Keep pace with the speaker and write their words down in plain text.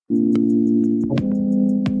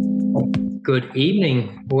Good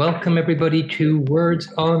evening. Welcome everybody to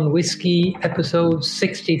Words on Whisky, episode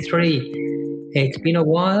 63. It's been a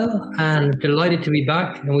while and delighted to be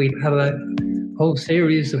back, and we have a whole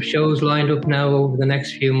series of shows lined up now over the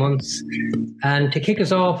next few months. And to kick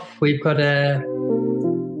us off, we've got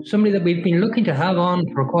somebody that we've been looking to have on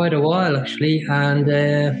for quite a while actually, and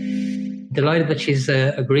delighted that she's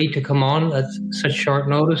agreed to come on at such short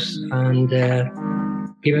notice and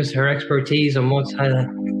give us her expertise on what's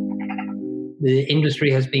the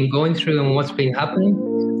industry has been going through and what's been happening.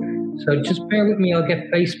 So just bear with me, I'll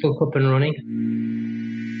get Facebook up and running.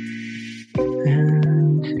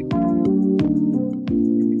 And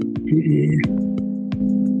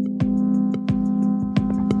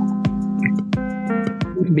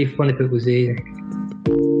it wouldn't be fun if it was easy.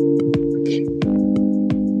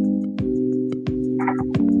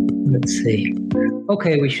 Let's see.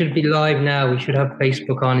 Okay, we should be live now. We should have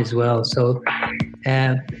Facebook on as well. So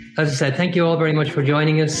as I said, thank you all very much for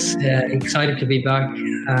joining us. Excited to be back.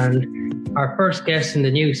 And our first guest in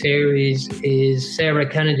the new series is Sarah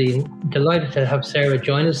Kennedy. Delighted to have Sarah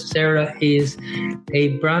join us. Sarah is a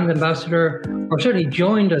brand ambassador, or certainly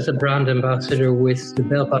joined as a brand ambassador with the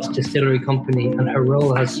Belfast Distillery Company, and her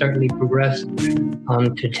role has certainly progressed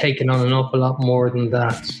on to taking on an awful lot more than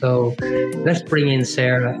that. So let's bring in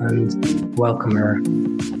Sarah and welcome her.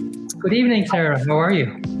 Good evening, Sarah. How are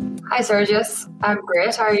you? Hi, Sergius. I'm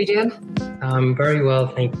great. How are you doing? I'm very well,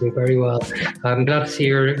 thank you. Very well. I'm glad to see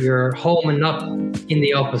you're home and not in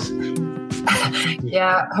the office.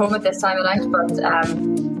 Yeah, home at this time of night, but I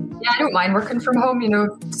don't mind working from home. You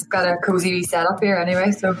know, just got a cozy setup here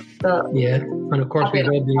anyway. So yeah, and of course we've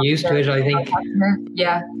all been used to it, I think.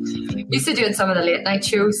 Yeah, used to doing some of the late night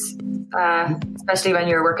shows, especially when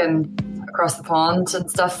you're working across the pond and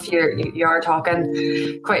stuff. You are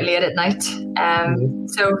talking quite late at night,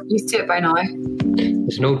 so used to it by now.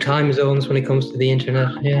 There's no time zones when it comes to the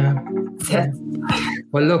internet. Yeah.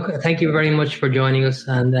 Well, look, thank you very much for joining us,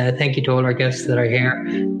 and thank you to all our guests that are here.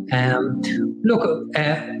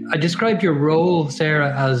 I described your role,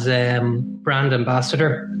 Sarah, as brand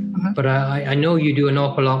ambassador, but I know you do an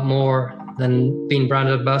awful lot more than being brand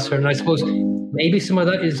ambassador, and I suppose maybe some of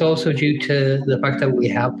that is also due to the fact that we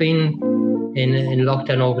have been in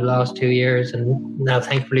lockdown over the last 2 years, and now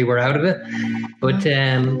thankfully we're out of it. But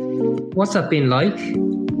what's that been like?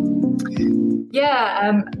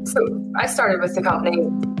 Yeah, so I started with the company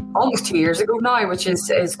almost 2 years ago now, which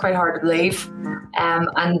is quite hard to believe,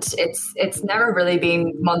 and it's never really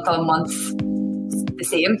been month on month the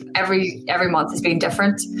same. Every month has been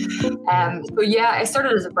different. So yeah, I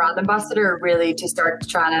started as a brand ambassador really to start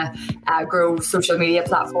trying to grow social media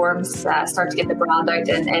platforms, start to get the brand out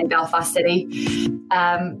in Belfast City.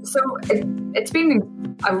 So it's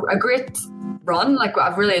been a great run. Like,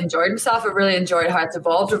 I've really enjoyed myself. I've really enjoyed how it's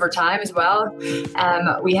evolved over time as well.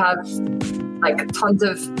 We have like tons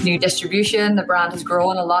of new distribution. The brand has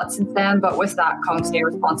grown a lot since then, but with that comes new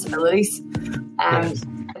responsibilities. Yes.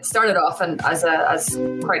 It started off as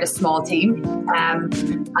quite a small team,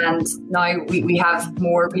 and now we have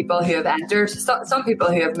more people who have entered. Some people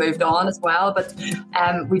who have moved on as well, but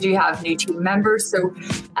we do have new team members. So,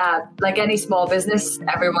 like any small business,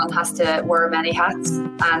 everyone has to wear many hats,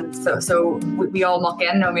 and so we all muck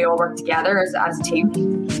in and we all work together as a team.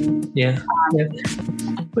 Yeah.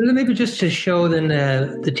 Well, maybe just to show then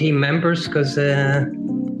the team members, because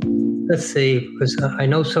let's see, because I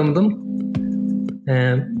know some of them.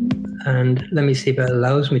 And let me see if it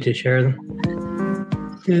allows me to share them.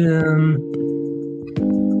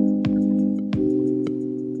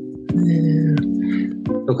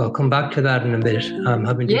 Look, I'll come back to that in a bit. I'm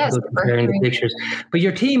having difficulty comparing the pictures. But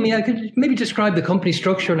your team, could you maybe describe the company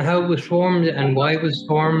structure and how it was formed and why it was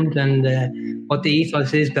formed, and what the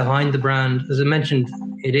ethos is behind the brand. As I mentioned,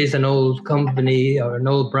 it is an old company or an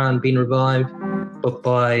old brand being revived, but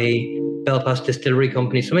by Belfast Distillery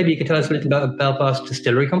Company. So maybe you could tell us a little about Belfast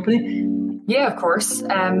Distillery Company. Yeah, of course. So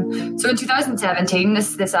in 2017,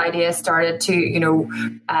 this idea started to,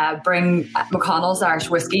 bring McConnell's Irish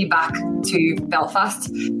Whisky back to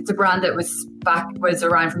Belfast. It's a brand that was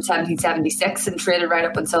around from 1776 and traded right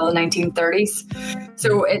up until the 1930s.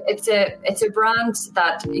 So it's a brand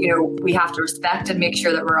that we have to respect and make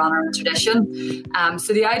sure that we're honoring the tradition.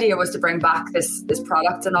 So the idea was to bring back this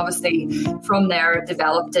product, and obviously from there it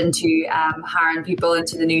developed into hiring people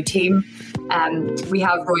into the new team. We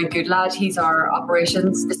have Roy Goodlad. He's our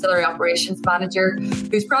distillery operations manager,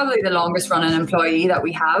 who's probably the longest running employee that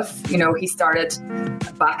we have. He started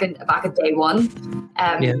back at day one.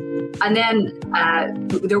 And then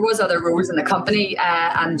there was other roles in the company,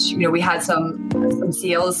 and we had some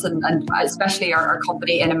sales, and especially our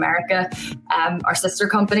company in America, our sister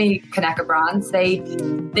company, Kaneka Brands.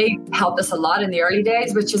 They helped us a lot in the early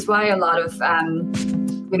days, which is why a lot of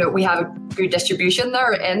we have a good distribution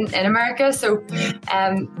there in America. So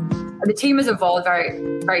the team has evolved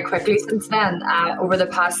very, very quickly since then. Over the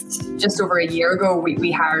past, just over a year ago,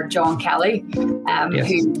 we hired John Kelly, yes,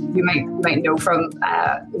 who you might know from,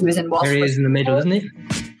 he was in Wall Street. There he is in the middle, isn't he?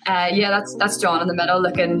 Yeah, that's John in the middle,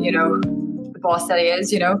 looking, the boss that he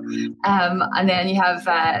is, and then you have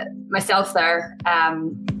myself there,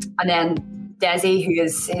 and then Desi, who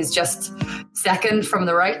is just second from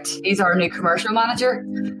the right. He's our new commercial manager.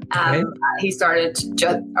 Okay. He started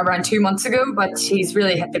just around 2 months ago, but he's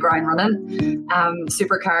really hit the ground running.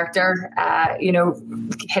 Super character,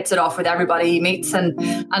 hits it off with everybody he meets, and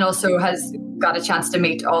also has got a chance to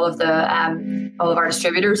meet all of our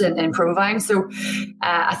distributors in Provine. So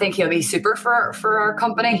I think he'll be super for our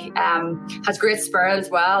company. Has great spirit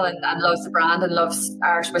as well, and loves the brand and loves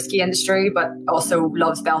Irish whiskey industry, but also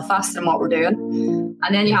loves Belfast and what we're doing.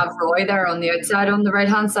 And then you have Roy there on the outside, on the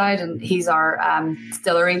right-hand side, and he's our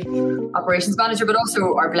distillery operations manager, but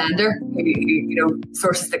also our blender, who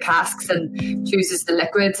sources the casks and chooses the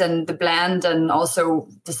liquids and the blend, and also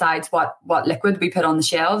decides what liquid we put on the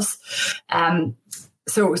shelves.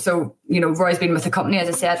 So Roy's been with the company, as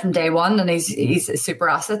I said, from day one, and he's a super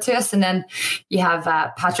asset to us. And then you have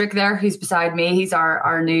Patrick there, who's beside me. He's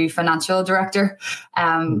our new financial director,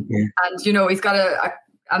 and he's got a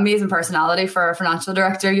amazing personality for a financial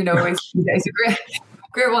director. He's a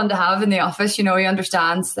great one to have in the office. He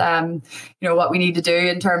understands what we need to do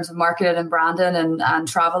in terms of marketing and branding and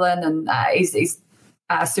traveling, and he's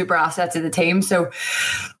a super asset to the team. So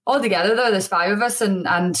all together though, there's 5 of us,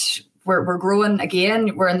 and we're growing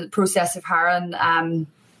again. We're in the process of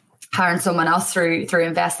hiring someone else through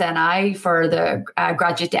Invest NI for the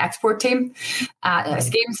graduate to export team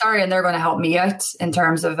scheme. And they're going to help me out in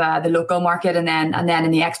terms of the local market, and then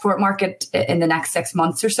in the export market in the next 6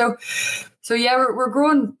 months or so. So yeah, we're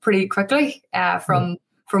growing pretty quickly from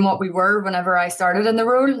what we were whenever I started in the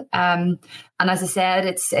role. And as I said,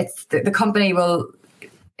 it's the company will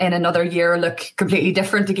in another year look completely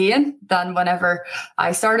different again than whenever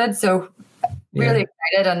I started. So really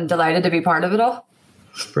excited and delighted to be part of it all.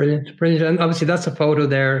 Brilliant. And obviously that's a photo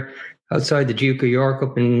there outside the Duke of York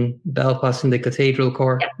up in Belfast in the Cathedral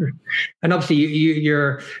Court. Yeah. And obviously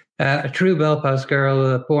you're a true Belfast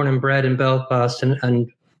girl, born and bred in Belfast,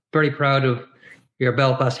 and very proud of your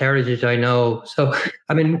Belfast heritage, I know. So,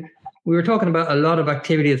 I mean, we were talking about a lot of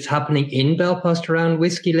activity that's happening in Belfast around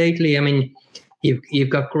whiskey lately. I mean, you've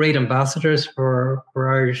got great ambassadors for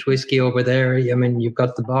Irish whiskey over there. I mean, you've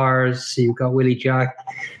got the bars, you've got Willie Jack,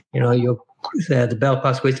 you've the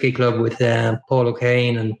Belfast Whisky Club with Paul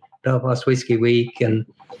O'Kane and Belfast Whisky Week, and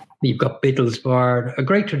you've got Biddle's Bar, a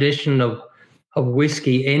great tradition of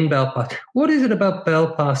whiskey in Belfast. What is it about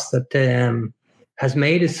Belfast that has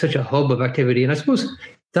made it such a hub of activity? And I suppose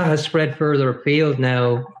that has spread further afield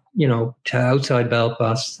now, to outside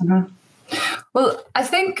Belfast. Mm-hmm. Well, I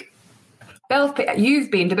think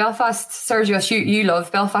you've been to Belfast, Sergio. You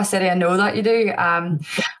love Belfast City. I know that you do.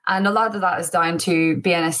 And a lot of that is down to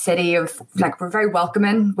being a city of, we're very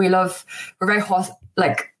welcoming. We're very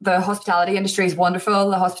the hospitality industry is wonderful.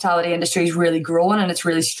 The hospitality industry is really growing and it's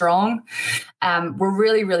really strong. We're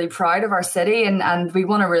really, really proud of our city, and we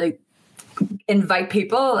want to really invite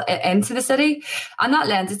people into the city, and that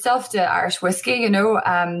lends itself to Irish whiskey.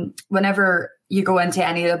 Whenever you go into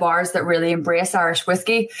any of the bars that really embrace Irish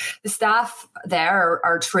whiskey, the staff there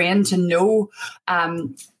are trained to know,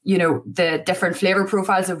 the different flavor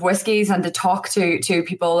profiles of whiskeys, and to talk to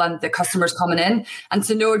people and the customers coming in, and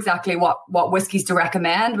to know exactly what whiskeys to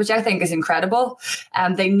recommend, which I think is incredible.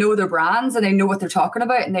 They know their brands and they know what they're talking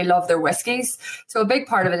about, and they love their whiskeys. So a big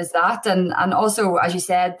part of it is that. And also, as you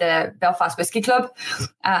said, the Belfast Whisky Club.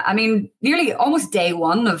 Nearly almost day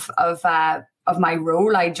one of my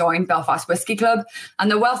role, I joined Belfast Whisky Club, and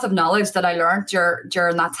the wealth of knowledge that I learned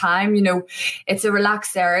during that time, it's a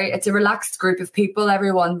relaxed area. It's a relaxed group of people.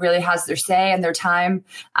 Everyone really has their say and their time.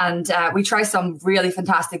 And we try some really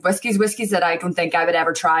fantastic whiskeys that I don't think I would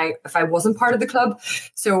ever try if I wasn't part of the club.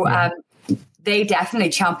 So they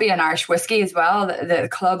definitely champion Irish whiskey as well, the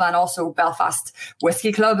club, and also Belfast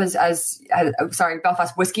Whisky Club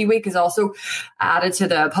Belfast Whisky Week is also added to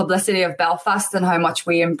the publicity of Belfast and how much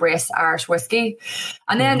we embrace Irish whiskey.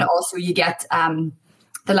 And then also you get the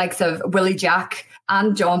likes of Willie Jack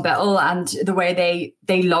and John Biddle, and the way they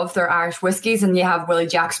they love their Irish whiskies, and you have Willie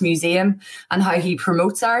Jack's museum and how he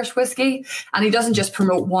promotes Irish whiskey. And he doesn't just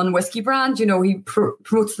promote one whiskey brand, you know, he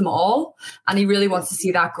promotes them all, and he really wants to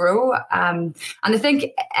see that grow. And I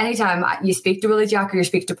think anytime you speak to Willie Jack or you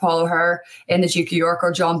speak to Paul O'Hare in the Duke of York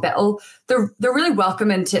or John Biddle, they're really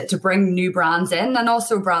welcoming to bring new brands in, and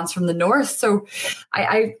also brands from the north. So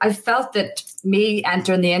I felt that me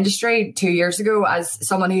entering the industry 2 years ago as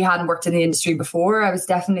someone who hadn't worked in the industry before, I was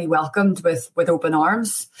definitely welcomed with open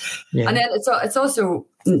arms. Yeah. And then it's also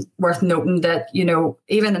worth noting that, you know,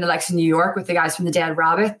 even in the likes of New York with the guys from the Dead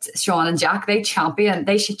Rabbit, Sean and Jack, they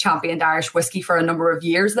championed Irish whiskey for a number of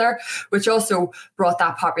years there, which also brought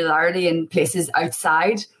that popularity in places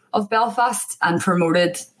outside of Belfast and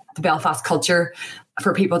promoted the Belfast culture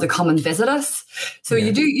for people to come and visit us. So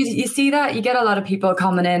you see that you get a lot of people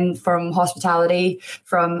coming in from hospitality,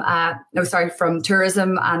 from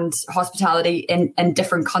tourism and hospitality in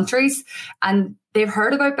different countries, and they've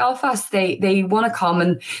heard about Belfast. They want to come,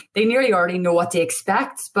 and they nearly already know what to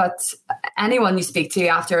expect. But anyone you speak to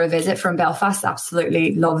after a visit from Belfast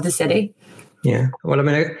absolutely love the city. Yeah. Well, I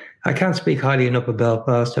mean, I can't speak highly enough of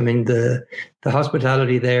Belfast. I mean, the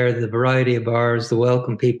hospitality there, the variety of bars, the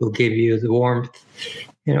welcome people give you, the warmth,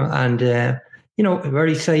 you know, and, you know,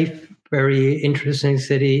 very safe, very interesting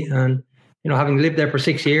city. And, you know, having lived there for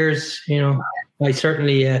 6 years, you know, I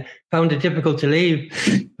certainly found it difficult to leave.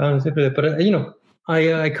 But, you know,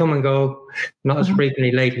 I come and go, not as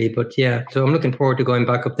frequently lately, but yeah. So I'm looking forward to going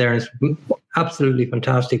back up there, and it's absolutely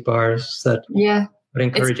fantastic bars that would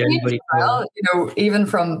encourage anybody. Well, you know, even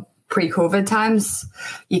from pre-COVID times,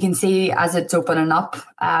 you can see as it's opening up,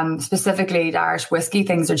 specifically the Irish whiskey,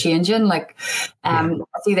 things are changing. Like, I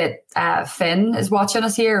see that Finn is watching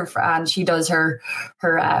us here, and she does her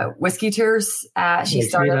whiskey tours. She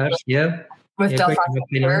started with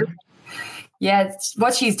Belfast. Yeah,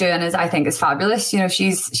 what she's doing is, I think, is fabulous. You know,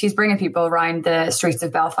 she's bringing people around the streets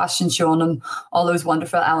of Belfast and showing them all those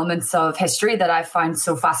wonderful elements of history that I find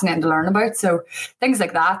so fascinating to learn about. So things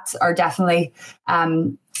like that are definitely,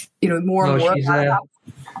 you know, more and more.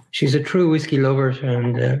 She's a true whiskey lover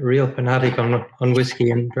and a real fanatic on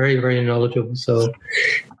whiskey, and very, very knowledgeable. So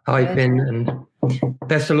hi, Finn, and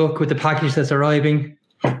best of luck with the package that's arriving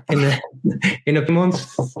in a few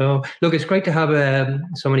months. So look, it's great to have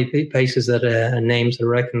so many places that and names are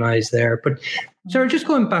recognized there. But Sarah, just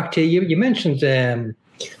going back to you mentioned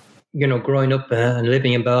you know, growing up and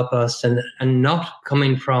living in Belfast and not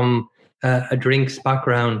coming from a drinks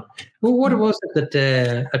background. Well, what was it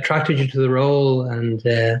that attracted you to the role and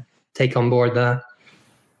take on board that?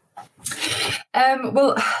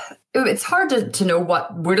 Well, it's hard to know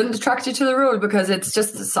what wouldn't attract you to the role, because it's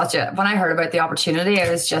just when I heard about the opportunity, I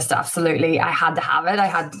was just absolutely, I had to have it. I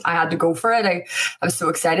had to go for it. I was so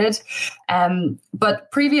excited.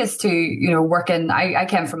 But previous to, you know, working, I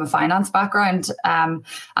came from a finance background. And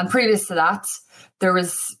previous to that, there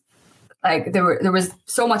was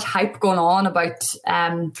so much hype going on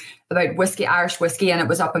about whiskey, Irish whiskey, and it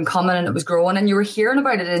was up and coming and it was growing, and you were hearing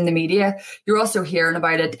about it in the media. You're also hearing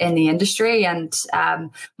about it in the industry. And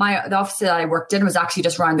the office that I worked in was actually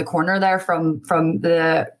just around the corner there from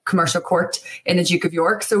the commercial court in the Duke of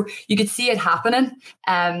York, so you could see it happening.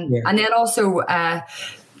 And then also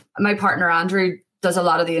my partner Andrew does a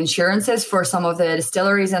lot of the insurances for some of the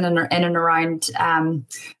distilleries in and around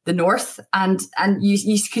the north, and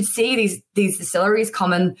you could see these distilleries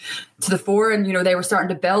coming to the fore, and you know, they were starting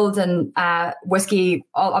to build, and whiskey,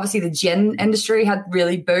 obviously the gin industry had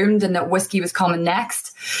really boomed, and that whiskey was coming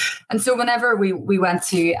next. And so whenever we went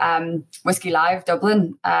to Whisky Live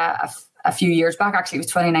Dublin a few years back, actually it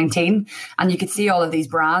was 2019, and you could see all of these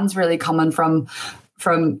brands really coming from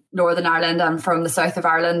Northern Ireland and from the south of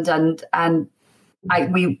Ireland, and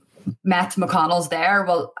we met McConnell's there.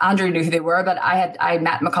 Well, Andrew knew who they were, but I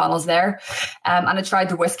met McConnell's there, and I tried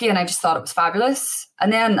the whiskey, and I just thought it was fabulous.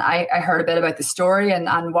 And then I heard a bit about the story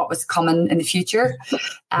and what was coming in the future,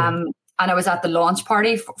 and I was at the launch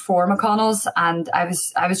party for McConnell's, and I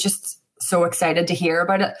was just so excited to hear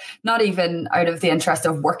about it, not even out of the interest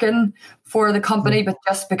of working for the company, but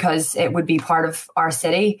just because it would be part of our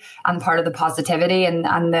city and part of the positivity and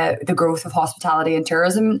the growth of hospitality and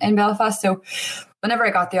tourism in Belfast. So whenever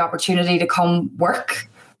I got the opportunity to come work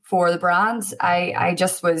for the brand, I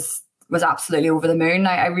just was absolutely over the moon.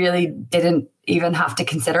 I really didn't even have to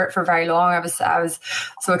consider it for very long. I was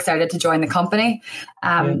so excited to join the company.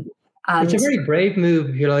 It's a very brave move,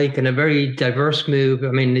 if you like, and a very diverse move. I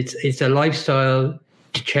mean, it's a lifestyle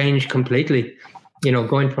to change completely. You know,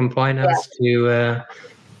 going from finance to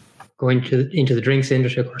going into the drinks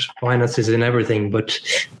industry. Of course, finance is in everything, but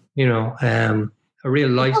you know, a real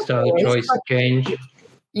lifestyle choice change.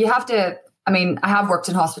 You have to. I mean, I have worked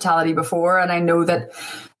in hospitality before, and I know that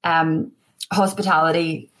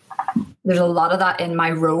hospitality, there's a lot of that in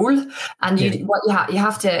my role, and you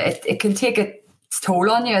have to. It can take its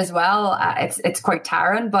toll on you as well. It's quite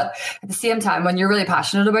tiring, but at the same time, when you're really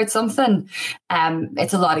passionate about something,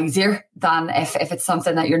 it's a lot easier than if it's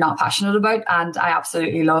something that you're not passionate about. And I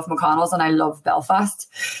absolutely love McConnell's, and I love Belfast.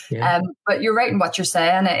 Yeah. But you're right in what you're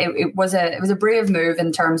saying. It was a brave move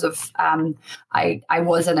in terms of I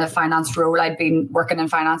was in a finance role. I'd been working in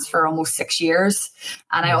finance for almost 6 years,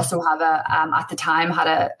 and I also have at the time had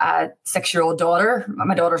a 6-year-old daughter.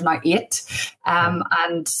 My daughter's now 8,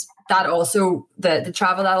 and that also the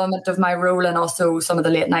travel element of my role, and also some of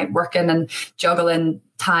the late night working and juggling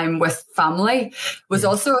time with family was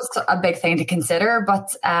also a big thing to consider.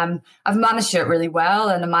 But I've managed it really well,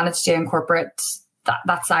 and I managed to incorporate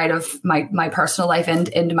that side of my personal life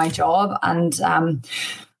into my job. And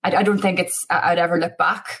I don't think I'd ever look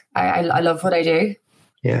back. I love what I do.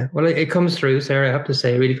 Yeah, well, it comes through, Sarah. I have to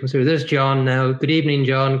say, it really comes through. There's John now. Good evening,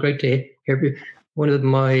 John. Great to hear you. One of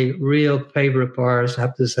my real favourite bars, I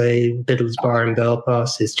have to say, Biddle's Bar in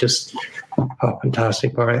Belfast is just a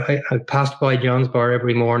fantastic bar. I passed by John's bar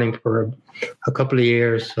every morning for a couple of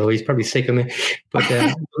years, so he's probably sick of me. But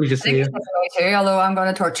we just see too, although I'm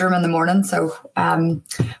going to torture him in the morning, so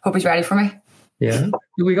hope he's ready for me. Yeah,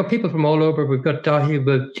 we got people from all over. We've got Dahi,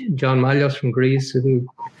 but John Malios from Greece,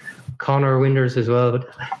 Connor Winders as well. But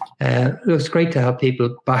it's great to have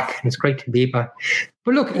people back, and it's great to be back.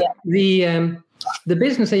 But look, the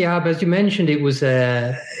business that you have, as you mentioned, it was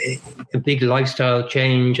a big lifestyle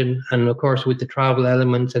change, and of course with the travel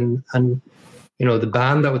element and the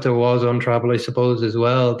ban that there was on travel, I suppose, as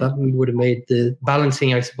well, that would have made the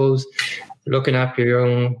balancing, I suppose, looking after your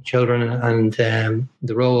own children and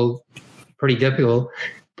the role pretty difficult.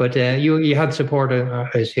 But you had support, I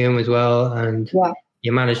assume, as well, and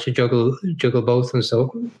you managed to juggle both, and so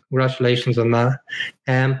congratulations on that.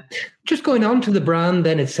 Just going on to the brand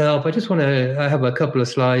then itself, I have a couple of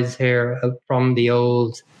slides here from the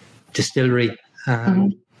old distillery.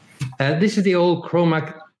 This is the old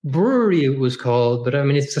Cromac Brewery, it was called, but I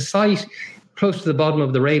mean, it's a site close to the bottom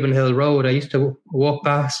of the Ravenhill Road. I used to walk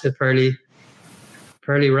past it fairly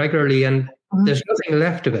regularly, and there's nothing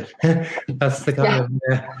left of it. That's the kind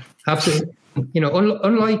of absolutely.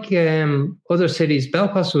 Unlike other cities,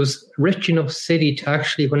 Belfast was a rich enough city to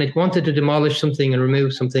actually, when it wanted to demolish something and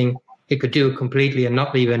remove something, it could do it completely and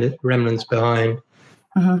not leave any remnants behind.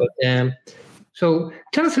 But, so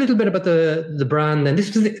tell us a little bit about the brand. And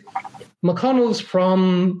this was McConnell's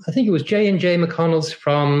from, I think it was J&J McConnell's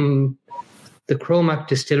from the Cromac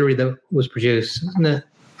distillery that was produced, isn't it?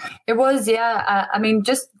 It was, yeah. I mean,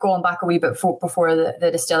 just going back a wee bit before the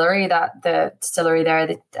distillery, the distillery there,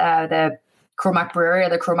 the Cromac Brewery or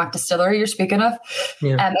the Cromac Distillery you're speaking of.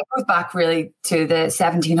 Yeah. It goes back really to the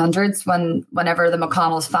 1700s whenever the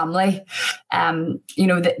McConnell's family,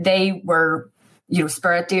 they were,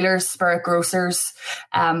 spirit dealers, spirit grocers,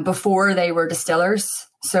 before they were distillers.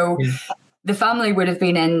 So the family would have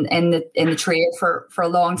been in the trade for a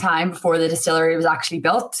long time before the distillery was actually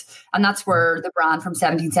built. And that's where the brand from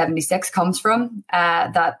 1776 comes from,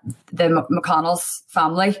 that the McConnell's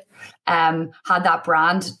family had that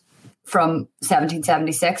brand from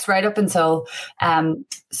 1776 right up until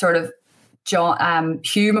sort of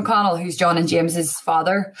Hugh McConnell, who's John and James's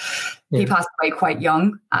father. He passed away quite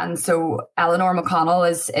young, and so Eleanor McConnell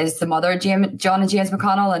is the mother of John and James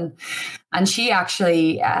McConnell, and she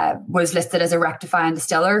actually was listed as a rectifying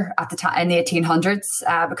distiller at the time in the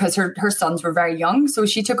 1800s because her sons were very young, so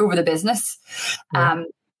she took over the business.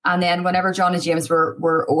 And then whenever John and James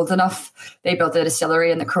were old enough, they built a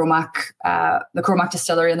distillery in the Cromac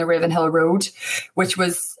Distillery in the Ravenhill Road, which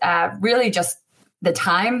was really just the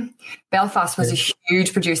time. Belfast was a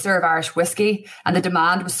huge producer of Irish whiskey, and the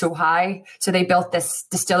demand was so high. So they built this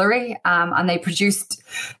distillery and they produced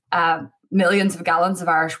millions of gallons of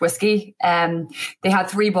Irish whiskey. They had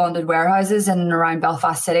 3 bonded warehouses in and around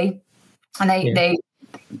Belfast City, and they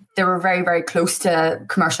were very, very close to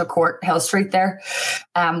Commercial Court, Hill Street there.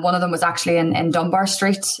 One of them was actually in Dunbar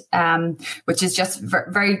Street, which is just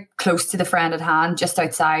very close to the Friend at Hand, just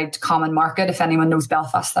outside Common Market. If anyone knows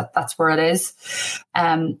Belfast, that's where it is.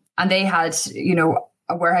 And they had,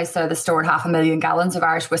 a warehouse there that stored 500,000 gallons of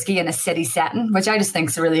Irish whiskey in a city setting, which I just think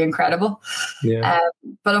is really incredible. Yeah.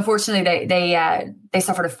 But unfortunately, they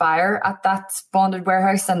suffered a fire at that bonded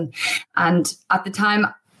warehouse, and at the time,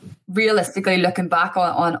 realistically, looking back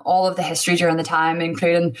on all of the history during the time,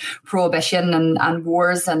 including prohibition and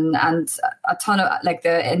wars and a ton of like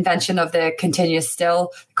the invention of the continuous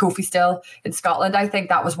still, Kofi still in Scotland, I think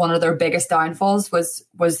that was one of their biggest downfalls was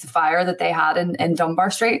the fire that they had in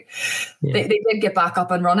Dunbar Street. Yeah. They did get back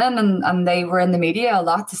up and running, and they were in the media a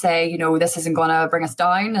lot to say, you know, this isn't going to bring us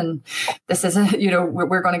down, and this isn't, you know,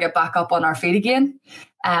 we're going to get back up on our feet again.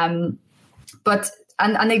 But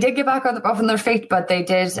they did get back up on their feet, but they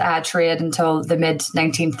did trade until the mid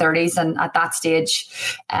 1930s. And at that stage,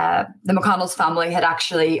 the McConnell's family had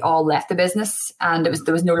actually all left the business, and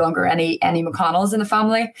there was no longer any McConnells in the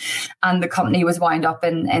family. And the company was wound up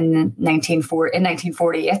in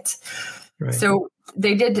 1948. Right. So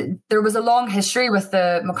there was a long history with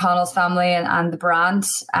the McConnell's family and the brand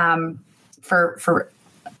for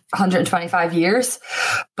 125 years.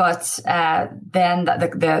 But then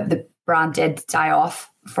the brand did die off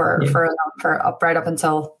right up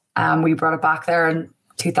until we brought it back there in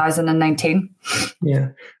 2019. Yeah,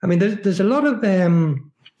 I mean, there's a lot of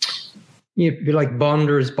like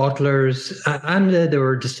bonders, bottlers, and there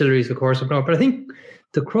were distilleries, of course, but I think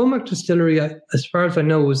the Cromac distillery, as far as I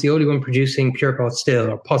know, was the only one producing pure pot still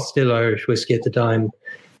or pot still Irish whiskey at the time,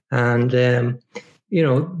 and you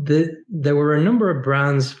know, there were a number of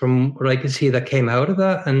brands from what I could see that came out of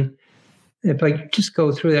that. And if I just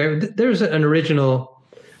go through there's an original,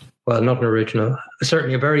 well, not an original,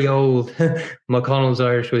 certainly a very old McConnell's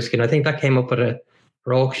Irish whiskey. And I think that came up at an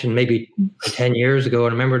auction maybe 10 years ago.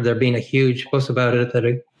 And I remember there being a huge fuss about it, that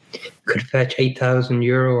it could fetch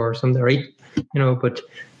 €8,000 or something, or but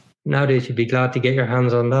nowadays you'd be glad to get your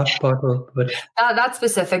hands on that bottle. But that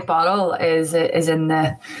specific bottle is in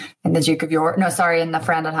the Duke of York. No, sorry, in the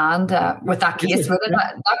Friend at Hand with that case with it.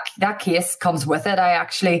 That case comes with it. I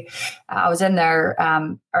was in there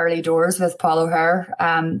early doors with Paul O'Hare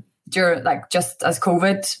during just as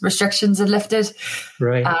COVID restrictions had lifted.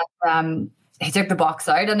 Right. And he took the box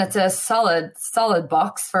out, and it's a solid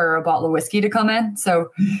box for a bottle of whiskey to come in.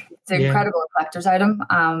 So it's an incredible collector's item,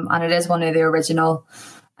 and it is one of the original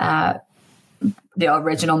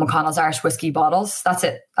McConnell's Irish whiskey bottles. That's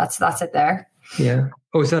it. That's it there. Yeah.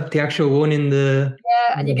 Oh, is that the actual one in the?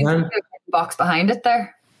 Yeah, and you can see the box behind it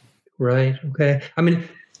there. Right. Okay. I mean,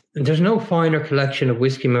 there's no finer collection of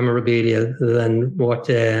whiskey memorabilia than what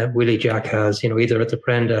Willie Jack has. You know, either at the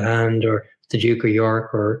Friend at Hand or the Duke of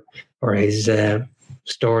York or his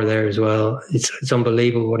store there as well. It's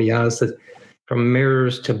unbelievable what he has. That from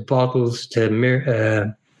mirrors to bottles to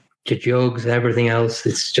jugs, everything else.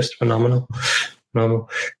 It's just phenomenal.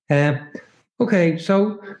 Okay,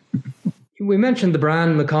 so we mentioned the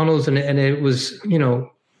brand McConnell's, and it was,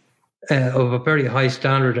 of a very high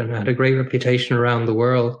standard and had a great reputation around the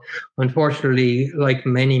world. Unfortunately, like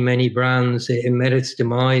many brands, it met its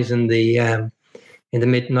demise in the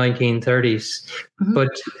mid 1930s. Mm-hmm.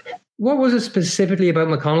 But what was it specifically about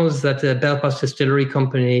McConnell's that the Belfast Distillery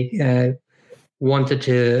Company what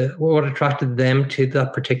attracted them to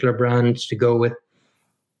that particular brand to go with?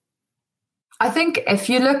 I think if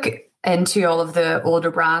you look into all of the older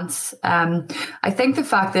brands, I think the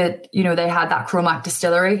fact that, they had that Cromac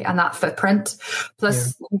distillery and that footprint,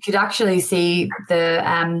 plus you could actually see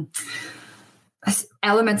the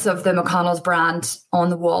elements of the McConnell's brand on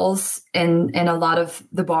the walls in a lot of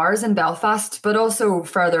the bars in Belfast, but also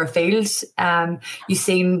further afield. You've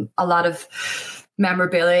seen a lot of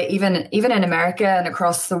memorabilia, even in America and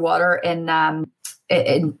across the water in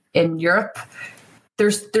Europe.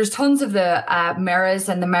 There's tons of the mirrors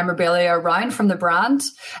and the memorabilia around from the brand,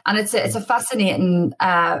 and it's a fascinating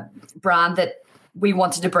brand that we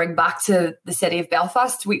wanted to bring back to the city of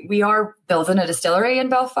Belfast. We are building a distillery in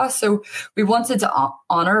Belfast, so we wanted to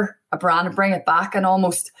honour a brand and bring it back and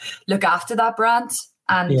almost look after that brand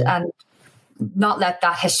and not let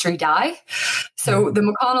that history die. So the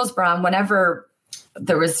McConnell's brand, whenever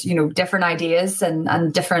there was different ideas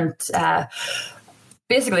and different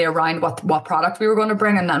basically around what product we were going to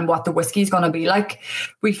bring and what the whiskey is going to be like,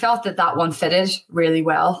 we felt that one fitted really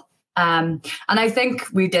well. And I think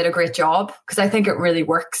we did a great job because I think it really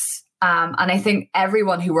works. And I think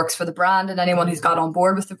everyone who works for the brand and anyone who's got on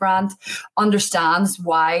board with the brand understands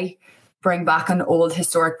why bring back an old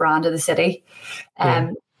historic brand of the city.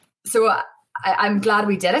 So I'm glad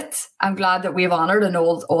we did it. I'm glad that we've honoured an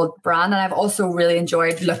old brand, and I've also really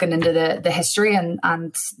enjoyed looking into the history and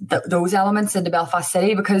those elements into Belfast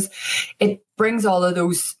City, because it brings all of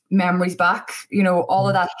those memories back. All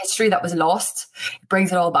of that history that was lost, it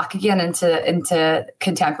brings it all back again into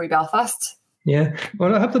contemporary Belfast. Yeah.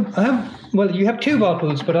 Well, you have two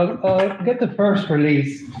bottles, but I'll get the first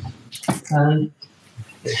release. And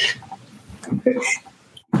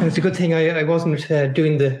It's a good thing I wasn't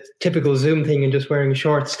doing the typical Zoom thing and just wearing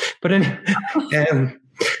shorts. But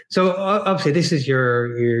so obviously this is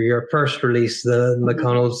your first release, the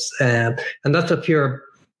McConnell's, and that's a pure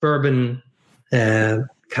bourbon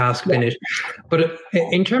cask finish. But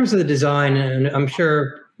in terms of the design, and I'm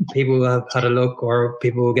sure people have had a look, or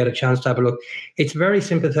people will get a chance to have a look, it's very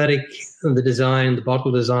sympathetic, the design, the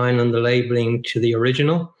bottle design and the labeling, to the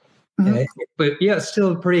original. But yeah, it's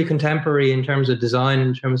still pretty contemporary in terms of design,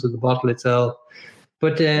 in terms of the bottle itself.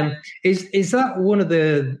 But is that one of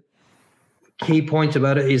the key points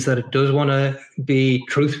about it, is that it does want to be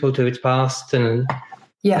truthful to its past and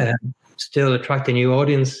still attract a new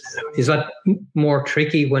audience? Is that more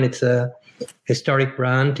tricky when it's a historic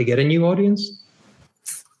brand to get a new audience?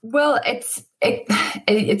 Well, it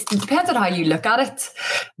depends on how you look at it.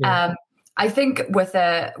 Yeah. I think with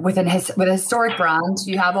a historic brand,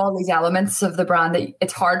 you have all these elements of the brand that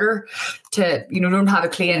it's harder to, don't have a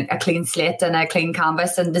clean slate and a clean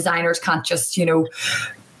canvas, and designers can't just,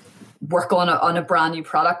 work on a brand new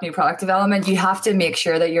product development. You have to make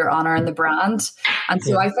sure that you're honoring the brand. And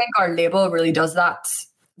so I think our label really does that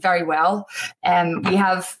very well. We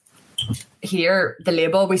have here the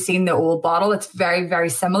label, we've seen the old bottle. It's very, very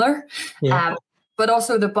similar. Yeah. But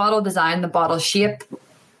also the bottle design, the bottle shape,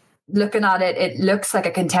 looking at it, it looks like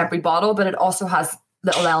a contemporary bottle, but it also has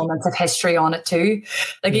little elements of history on it too.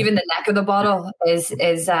 Like even the neck of the bottle is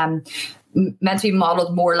meant to be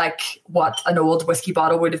modeled more like what an old whiskey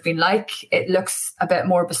bottle would have been like. It looks a bit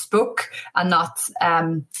more bespoke and not,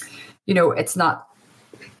 it's not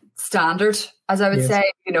standard, as I would say.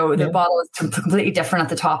 The bottle is completely different at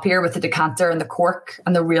the top here with the decanter and the cork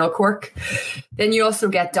and the real cork. Then you also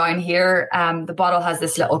get down here, the bottle has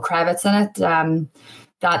this little crevice in it,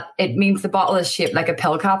 that it means the bottle is shaped like a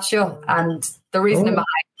pill capsule. And the reason behind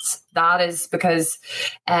that is because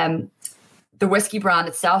the whiskey brand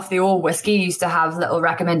itself, the old whiskey, used to have little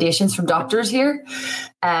recommendations from doctors here.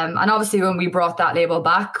 And obviously when we brought that label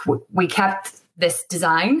back, we kept this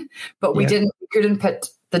design, but we couldn't put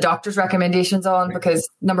the doctor's recommendations on because,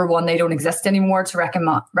 number one, they don't exist anymore to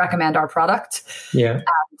recommend our product. Yeah.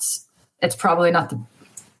 And it's probably not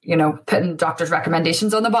putting doctor's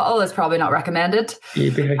recommendations on the bottle is probably not recommended.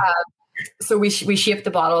 So we shaped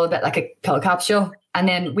the bottle a bit like a pill capsule. And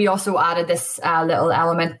then we also added this little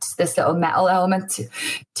metal element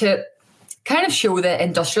to kind of show the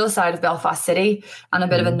industrial side of Belfast City and a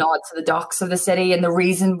bit of a nod to the docks of the city and the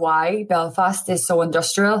reason why Belfast is so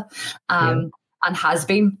industrial and has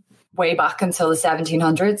been way back until the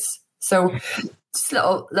 1700s. So just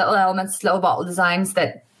little elements, little bottle designs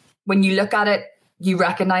that when you look at it, you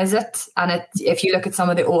recognize it. And if you look at some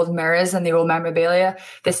of the old mirrors and the old memorabilia,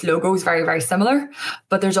 this logo is very, very similar.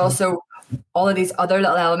 But there's also all of these other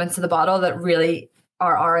little elements of the bottle that really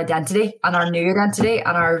are our identity and our new identity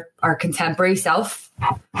and our contemporary self.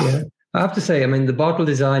 Yeah, I have to say, the bottle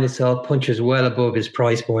design itself punches well above its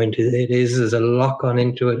price point. There's a lot gone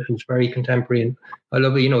into it, and it's very contemporary. And I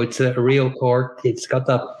love it. It's a real cork. It's got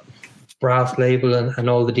that brass label and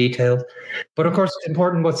all the details. But of course, it's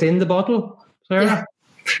important what's in the bottle. Yeah.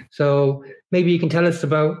 So maybe you can tell us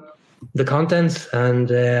about the contents and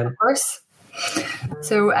of course.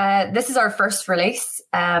 So this is our first release,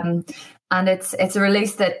 and it's a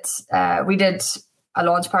release that we did a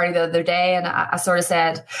launch party the other day, and I sort of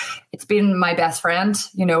said it's been my best friend.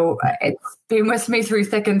 It's been with me through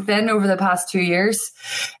thick and thin over the past 2 years,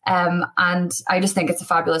 and I just think it's a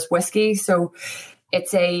fabulous whiskey. So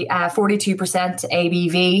it's a 42%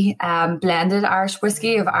 ABV blended Irish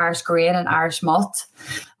whiskey of Irish grain and Irish malt.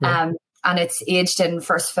 And it's aged in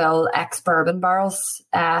first fill ex-bourbon barrels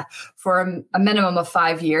for a minimum of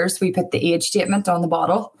 5 years. We put the age statement on the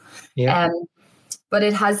bottle. Yeah. But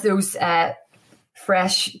it has those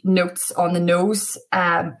fresh notes on the nose,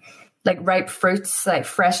 like ripe fruits, like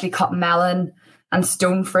freshly cut melon and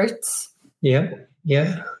stone fruits. Yeah.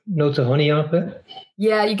 Yeah. Notes of honey off it.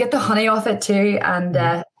 Yeah, you get the honey off it too,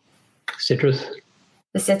 and citrus.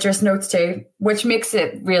 The citrus notes too, which makes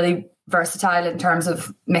it really versatile in terms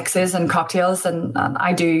of mixes and cocktails. And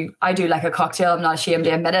I do like a cocktail. I'm not ashamed to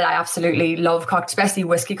admit it. I absolutely love cocktails, especially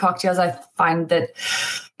whiskey cocktails. I find that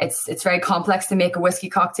it's very complex to make a whiskey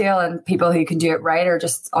cocktail, and people who can do it right are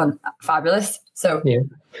just fabulous. So yeah.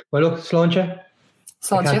 Well, look, Sláinte.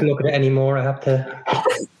 I can't look at it anymore. I have to.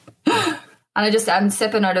 And I'm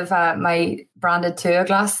sipping out of my branded Tua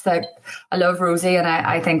glass. That I love Rosie, and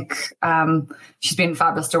I think she's been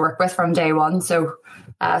fabulous to work with from day one. So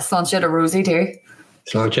Sláinte to Rosie too.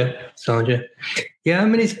 Sláinte. Yeah,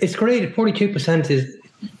 it's great. 42% is,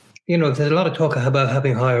 there's a lot of talk about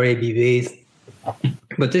having higher ABVs,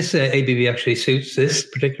 but this ABV actually suits this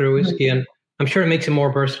particular whiskey, and I'm sure it makes it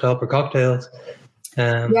more versatile for cocktails.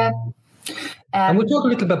 And we'll talk a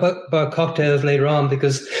little bit about cocktails later on,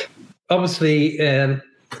 because obviously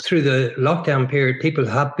through the lockdown period, people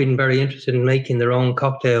have been very interested in making their own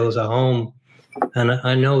cocktails at home. And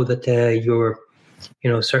I know that you're,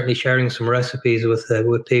 certainly sharing some recipes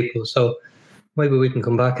with people. So maybe we can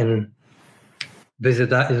come back and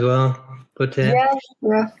visit that as well. But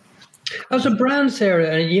as a brand, Sarah,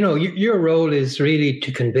 and your role is really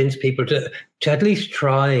to convince people to at least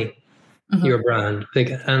try your brand,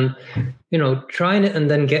 and trying it and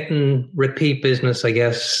then getting repeat business, I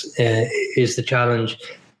guess, is the challenge.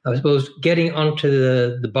 I suppose getting onto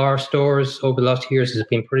the bar stores over the last years has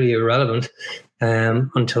been pretty irrelevant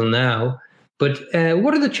until now. But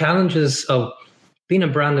what are the challenges of being a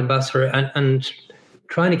brand ambassador and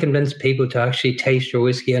trying to convince people to actually taste your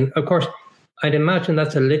whiskey? And of course, I'd imagine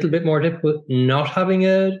that's a little bit more difficult not having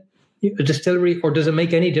a distillery, or does it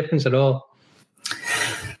make any difference at all?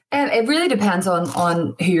 It really depends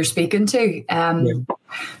on who you're speaking to,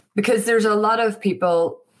 because there's a lot of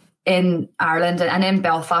people in Ireland and in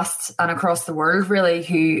Belfast and across the world really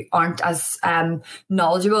who aren't as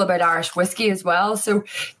knowledgeable about Irish whiskey as well. So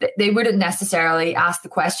they wouldn't necessarily ask the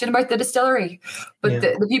question about the distillery. But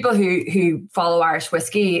the people who follow Irish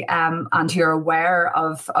whiskey and who are aware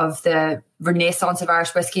of the renaissance of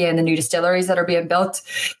Irish whiskey and the new distilleries that are being built,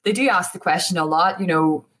 they do ask the question a lot,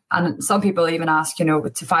 and some people even ask, to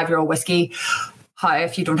 5-year-old whiskey, how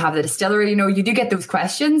if you don't have the distillery, you do get those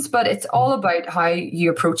questions, but it's all about how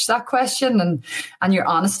you approach that question and your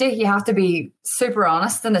honesty. You have to be super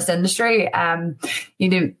honest in this industry.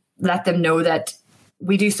 You let them know that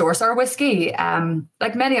we do source our whiskey,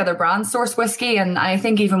 like many other brands source whiskey. And I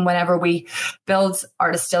think even whenever we build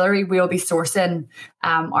our distillery, we'll be sourcing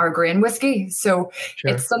our grain whiskey. So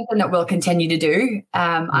it's something that we'll continue to do.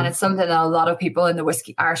 And it's something that a lot of people in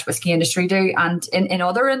the Irish whiskey industry do. And in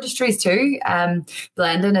other industries too,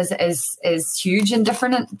 blending is huge in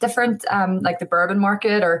different like the bourbon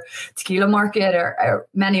market or tequila market or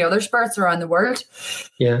many other spirits around the world.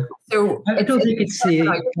 Yeah. So I don't think it's the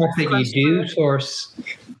fact that you do source.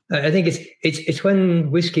 I think it's when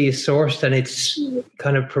whiskey is sourced and it's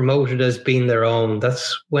kind of promoted as being their own.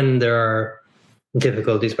 That's when there are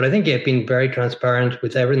difficulties. But I think you've been very transparent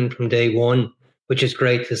with everything from day one, which is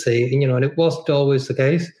great to see. And it wasn't always the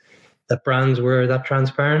case that brands were that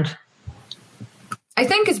transparent. I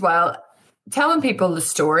think as well, telling people the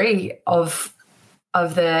story of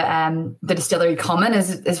the distillery coming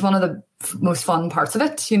is one of the most fun parts of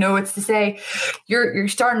it. It's to say you're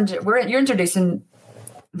introducing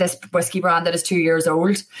this whiskey brand that is 2 years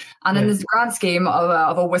old, and in this grand scheme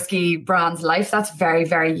of a whiskey brand's life, that's very,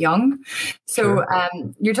 very young. So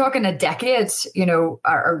you're talking a decade,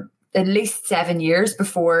 or at least 7 years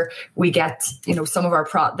before we get, some of our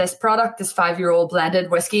this 5-year-old blended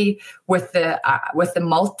whiskey with the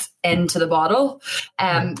malt into the bottle.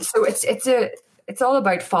 So it's all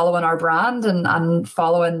about following our brand and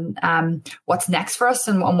following what's next for us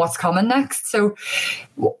and what's coming next. So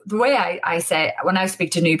the way I say when I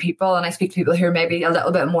speak to new people and I speak to people who are maybe a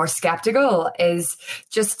little bit more skeptical is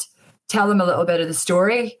just tell them a little bit of the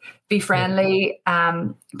story, be friendly,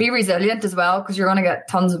 be resilient as well, because you're going to get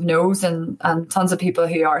tons of no's and tons of people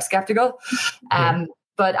who are skeptical.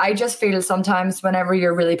 But I just feel sometimes whenever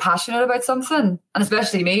you're really passionate about something, and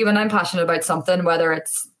especially me, when I'm passionate about something, whether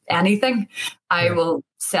it's anything, I will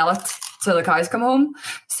sell it till the cows come home.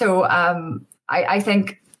 So I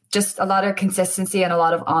think just a lot of consistency and a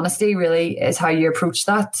lot of honesty really is how you approach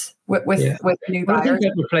that with new buyers. I think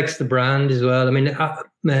that reflects the brand as well. I mean,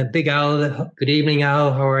 Big Al, good evening,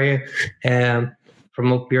 Al. How are you?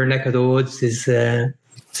 From up your neck of the woods is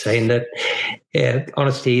saying that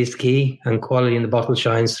honesty is key and quality in the bottle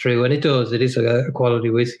shines through. And it does. It is a quality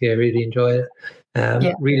whiskey. I really enjoy it.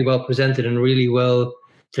 Really well presented and really well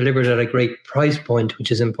delivered at a great price point, which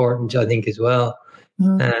is important, I think, as well.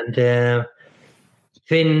 And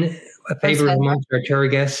Finn, a favourite amongst our tour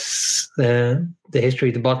guests, the history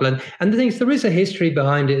of the bottle. And the things, there is a history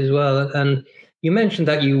behind it as well. And you mentioned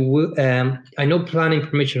that I know planning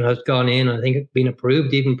permission has gone in. I think it's been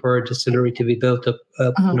approved even for a distillery to be built up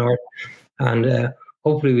north. And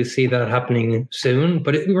hopefully we'll see that happening soon.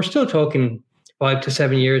 But we're still talking 5 to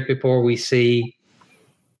 7 years before we see,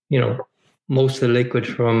 most of the liquid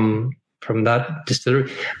from that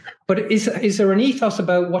distillery. But is there an ethos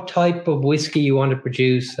about what type of whiskey you want to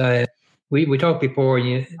produce? We talked before,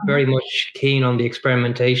 you're very much keen on the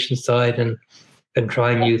experimentation side and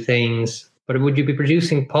trying new things. But would you be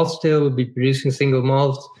producing pot still? Would you be producing single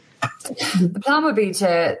malts? The plan would be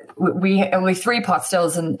we only 3 pot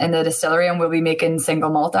stills in the distillery, and we'll be making single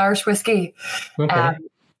malt Irish whiskey. Okay.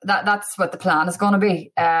 that's what the plan is going to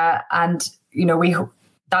be. And,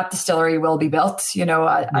 that distillery will be built, as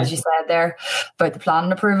you said there about the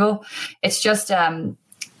planning approval. It's just a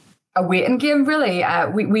waiting game, really.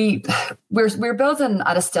 We're building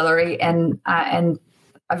a distillery in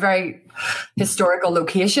a very historical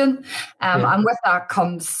location, and with that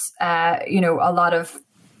comes a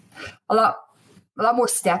lot more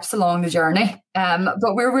steps along the journey.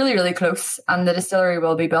 But we're really, really close, and the distillery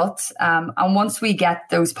will be built. And once we get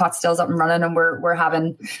those pot stills up and running, and we're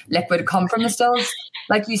having liquid come from the stills,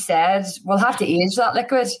 like you said, we'll have to age that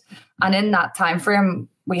liquid. And in that time frame,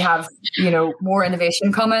 we have, more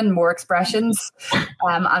innovation coming, more expressions,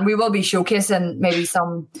 and we will be showcasing maybe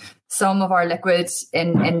some of our liquids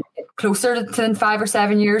in closer to 5 or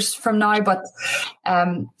 7 years from now. But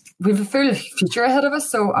we have a full future ahead of us,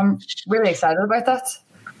 so I'm really excited about that.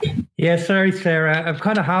 Yeah, sorry, Sarah. I've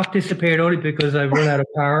kind of half disappeared only because I've run out of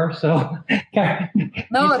power. So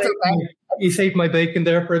no, it's okay. You saved my bacon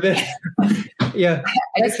there for a bit. Yeah,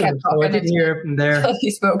 I just kept talking. I didn't hear it from there until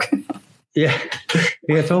you spoke. Yeah,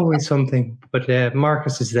 it's always something. But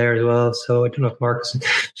Marcus is there as well, so I don't know if Marcus.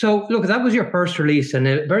 So look, that was your first release, and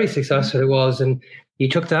very successful it was, and you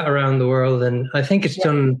took that around the world, and I think it's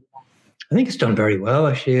done. I think it's done very well,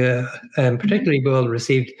 actually, particularly well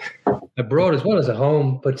received abroad as well as at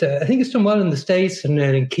home. But I think it's done well in the States and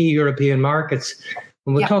in key European markets.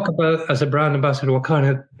 And we'll talk about, as a brand ambassador, what kind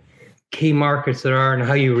of key markets there are and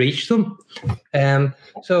how you reach them.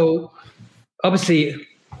 So obviously,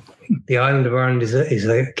 the island of Ireland is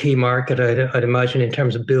a key market, I'd imagine, in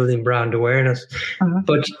terms of building brand awareness.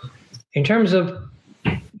 But in terms of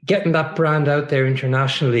getting that brand out there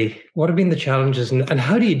internationally, what have been the challenges, and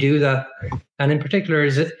how do you do that? And in particular,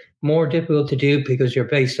 is it more difficult to do because you're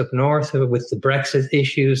based up north with the Brexit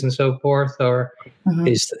issues and so forth, or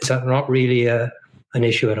is that not really an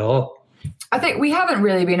issue at all? I think we haven't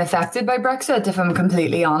really been affected by Brexit, if I'm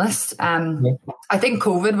completely honest. I think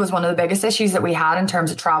COVID was one of the biggest issues that we had in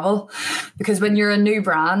terms of travel, because when you're a new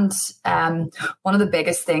brand, one of the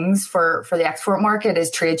biggest things for the export market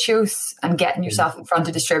is trade shows and getting yourself in front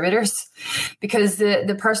of distributors, because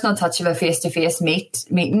the personal touch of a face-to-face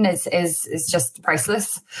meeting is just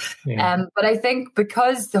priceless. But I think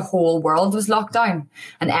because the whole world was locked down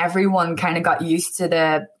and everyone kind of got used to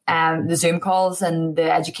the Zoom calls and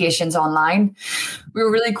the educations online, we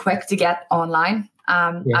were really quick to get online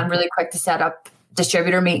and really quick to set up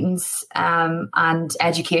distributor meetings and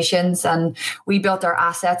educations, and we built our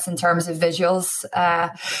assets in terms of visuals.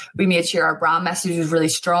 We made sure our brand message was really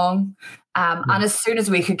strong. And as soon as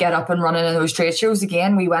we could get up and running in those trade shows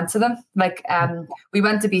again, we went to them. We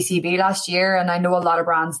went to BCB last year, and I know a lot of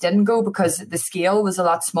brands didn't go because the scale was a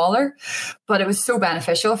lot smaller, but it was so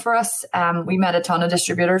beneficial for us. We met a ton of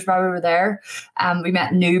distributors while we were there. We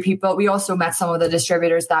met new people. We also met some of the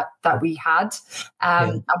distributors that we had,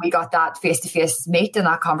 and we got that face-to-face meet and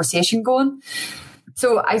that conversation going.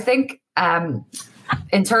 So I think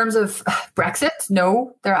in terms of Brexit,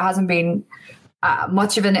 no, there hasn't been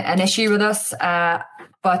much of an issue with us,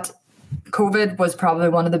 but COVID was probably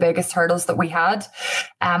one of the biggest hurdles that we had,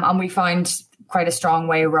 and we found quite a strong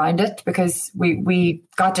way around it because we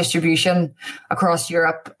got distribution across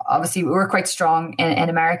Europe. Obviously, we were quite strong in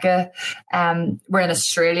America. We're in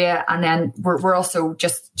Australia, and then we're also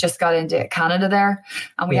just got into Canada there,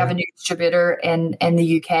 and we have a new distributor in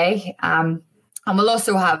the UK, and we'll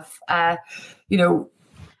also have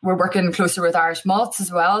we're working closer with Irish malts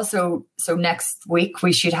as well. So next week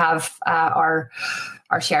we should have our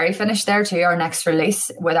sherry finish there too, our next release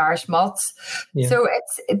with Irish malts. So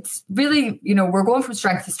it's really, we're going from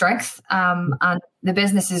strength to strength, and the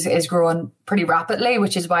business is growing pretty rapidly,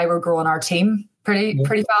 which is why we're growing our team pretty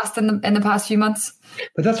fast in the past few months.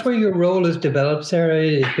 But that's where your role has developed, Sarah,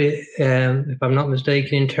 if I'm not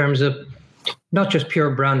mistaken, in terms of not just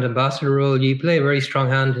pure brand ambassador role. You play a very strong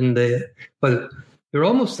hand in you're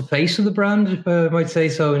almost the face of the brand, if I might say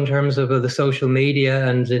so, in terms of the social media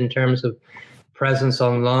and in terms of presence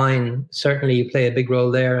online. Certainly you play a big role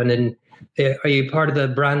there. And then are you part of the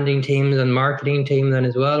branding teams and marketing team then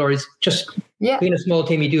as well? Or is just being a small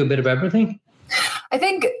team, you do a bit of everything? I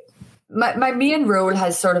think my main role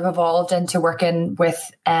has sort of evolved into working with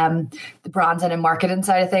the branding and marketing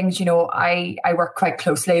side of things. I work quite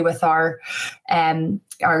closely with our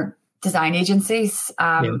design agencies.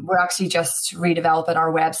 We're actually just redeveloping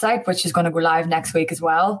our website, which is going to go live next week as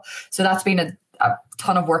well. So that's been a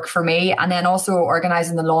ton of work for me. And then also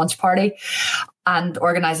organising the launch party and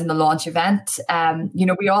organising the launch event.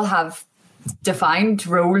 We all have defined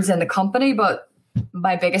roles in the company, but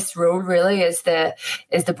my biggest role really is the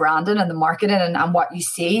branding and the marketing and what you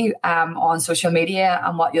see on social media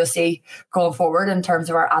and what you'll see going forward in terms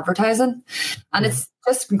of our advertising. And it's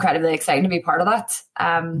just incredibly exciting to be part of that.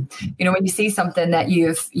 When you see something that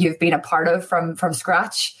you've been a part of from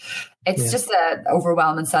scratch, it's just an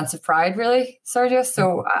overwhelming sense of pride, really, Sergio.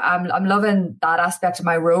 So I'm loving that aspect of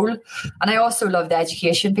my role, and I also love the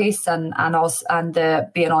education piece and the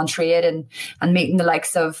being on trade and meeting the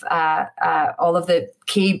likes of all of the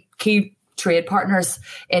key trade partners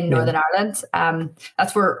in Northern Ireland.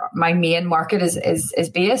 That's where my main market is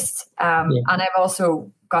based, and I've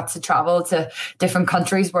also got to travel to different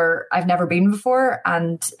countries where I've never been before,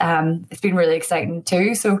 and it's been really exciting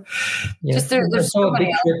too. So just there's so many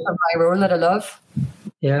elements of my role that I love.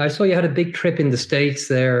 Yeah, I saw you had a big trip in the States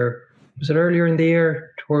there. Was it earlier in the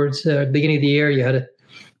year, towards the beginning of the year? You had it,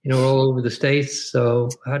 all over the States. So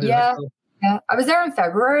how did that go? Yeah, I was there in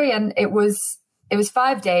February, and it was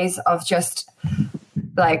 5 days of just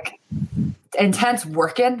like intense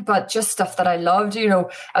working, but just stuff that I loved. I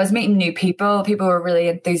was meeting new people. People were really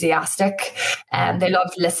enthusiastic, and they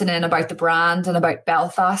loved listening about the brand and about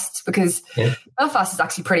Belfast, because Belfast is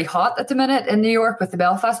actually pretty hot at the minute in New York with the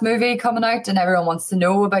Belfast movie coming out, and everyone wants to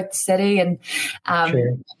know about the city. And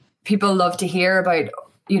people love to hear about,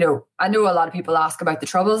 I know a lot of people ask about the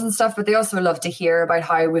troubles and stuff, but they also love to hear about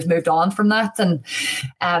how we've moved on from that. And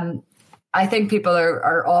I think people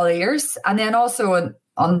are all ears. And then also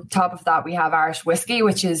on top of that, we have Irish whiskey,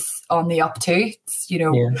 which is on the up too. It's,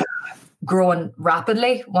 growing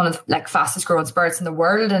rapidly, one of the fastest growing spirits in the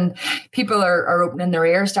world, and people are opening their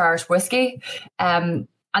ears to Irish whiskey. And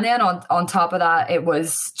then on top of that, it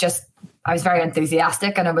was just, I was very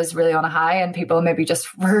enthusiastic, and I was really on a high, and people maybe just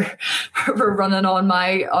were running on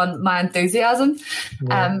my enthusiasm.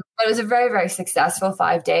 But it was a very, very successful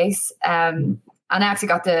 5 days. And I actually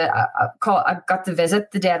got to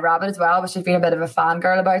visit the Dead Rabbit as well, which I've been a bit of a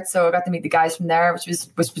fangirl about. So I got to meet the guys from there, which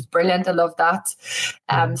was brilliant. I loved that.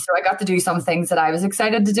 So I got to do some things that I was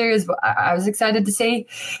excited to do, I was excited to see.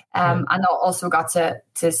 And I also got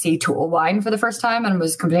to see Total Wine for the first time, and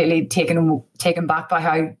was completely taken back by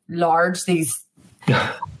how large these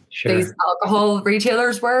alcohol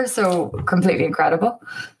retailers were. So completely incredible.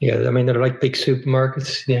 Yeah, I mean, they're like big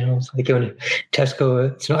supermarkets. It's like going to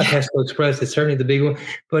Tesco. It's not a Tesco Express. It's certainly the big one.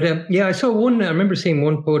 But I saw one. I remember seeing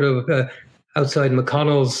one photo of outside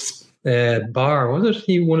McConnell's bar. Was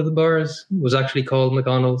it? One of the bars was actually called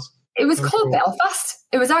McConnell's. It was called Belfast.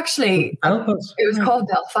 It was actually Belfast. It was called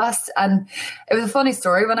Belfast, and it was a funny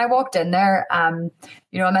story. When I walked in there, I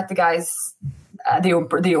met the guys,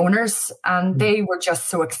 the owners, and they were just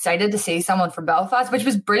so excited to see someone from Belfast, which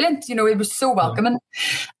was brilliant. It was so welcoming.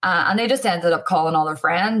 And they just ended up calling all their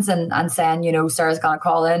friends and saying, Sarah's going to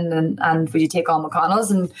call in and would you take on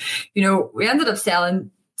McConnell's? And, we ended up selling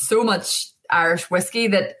so much Irish whiskey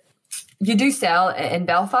that you do sell in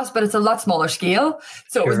Belfast, but it's a lot smaller scale.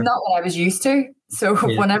 So it was not what I was used to. So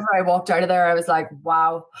whenever I walked out of there, I was like,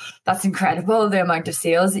 wow, that's incredible, the amount of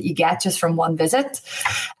sales that you get just from one visit.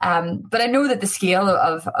 But I know that the scale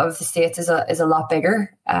of the States is a lot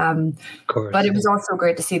bigger. Of course, but it was also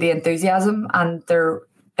great to see the enthusiasm, and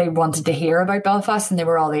they wanted to hear about Belfast, and they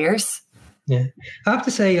were all ears. Yeah. I have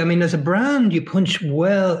to say, I mean, as a brand, you punch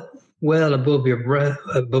well above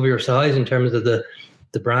your size in terms of the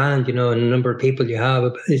brand, and the number of people you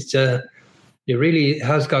have. It's it really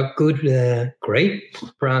has got good, great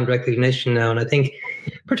brand recognition now. And I think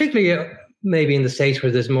particularly maybe in the States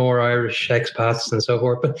where there's more Irish expats and so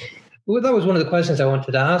forth. But that was one of the questions I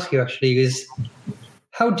wanted to ask you, actually, is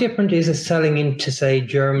how different is it selling into, say,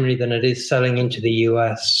 Germany than it is selling into the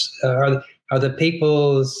US? Are the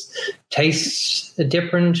people's tastes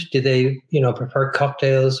different? Do they, prefer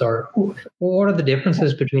cocktails, or what are the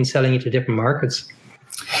differences between selling into different markets?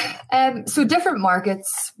 So different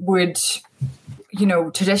markets would,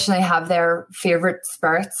 traditionally have their favorite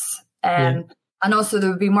spirits. And also there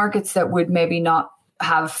would be markets that would maybe not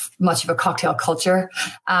have much of a cocktail culture,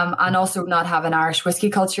 and also not have an Irish whiskey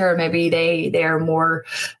culture. Maybe they're more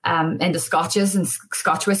into Scotches, and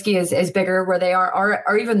Scotch whiskey is bigger where they are,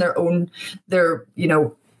 or even they're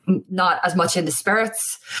not as much into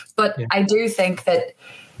spirits. But I do think that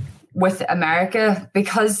with America,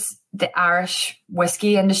 because the Irish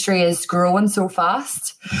whiskey industry is growing so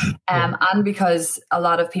fast, and because a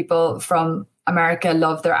lot of people from America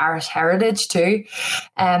love their Irish heritage too,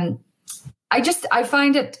 I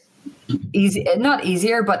find it easy, not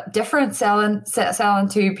easier, but different selling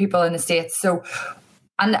to people in the States. So,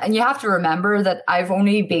 and you have to remember that I've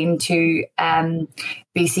only been to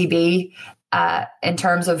BCB in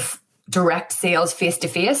terms of direct sales face to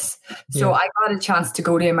face. So I got a chance to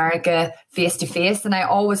go to America face to face. And I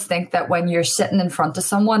always think that when you're sitting in front of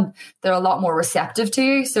someone, they're a lot more receptive to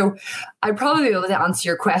you. So I'd probably be able to answer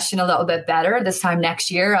your question a little bit better this time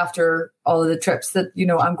next year after all of the trips that,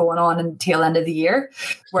 I'm going on in the tail end of the year.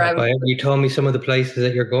 You told me some of the places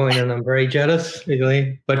that you're going and I'm very jealous,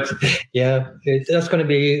 really. But that's going to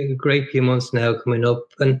be a great few months now coming up.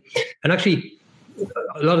 And actually,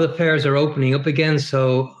 a lot of the fairs are opening up again.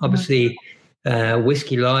 So obviously,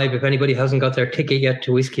 Whisky Live, if anybody hasn't got their ticket yet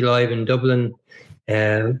to Whisky Live in Dublin,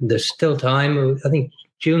 there's still time. I think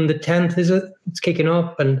June the 10th, is it? It's kicking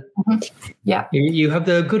off. And you have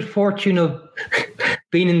the good fortune of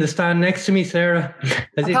being in the stand next to me, Sarah.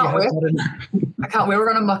 I can't wait. We're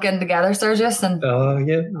going to muck in together, Sergius. And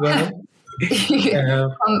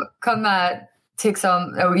come take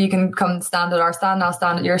some. You can come stand at our stand. I'll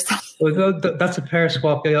stand at your stand. Well, that's a pair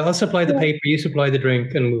swap. I'll supply the paper. You supply the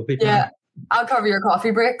drink, and we'll be fine. I'll cover your coffee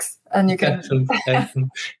breaks, and you can. Excellent.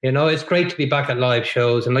 It's great to be back at live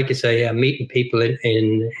shows, and like you say, meeting people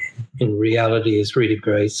in reality is really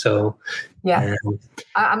great. So.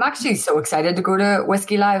 I'm actually so excited to go to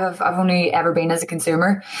Whisky Live. I've only ever been as a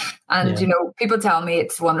consumer, and people tell me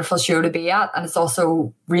it's a wonderful show to be at, and it's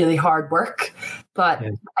also really hard work. But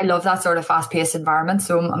I love that sort of fast-paced environment,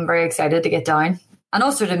 so I'm very excited to get down, and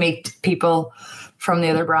also to meet people from the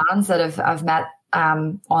other brands that I've met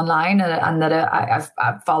online and that I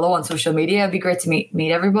follow on social media. It'd be great to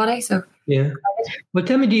meet everybody. So. Yeah. Well,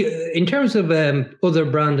 tell me, in terms of other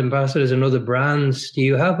brand ambassadors and other brands, do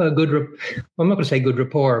you have a good, I'm not going to say good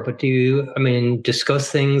rapport, but do you,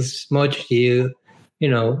 discuss things much? Do you,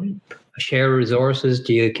 share resources?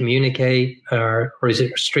 Do you communicate or is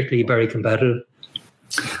it strictly very competitive?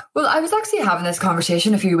 Well, I was actually having this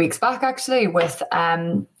conversation a few weeks back, actually, with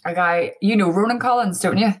a guy, Ronan Collins,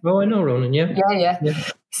 don't you? Oh, I know Ronan, yeah. Yeah.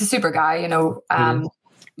 He's a super guy,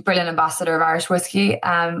 brilliant ambassador of Irish whiskey.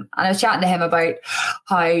 And I was chatting to him about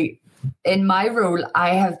how in my role,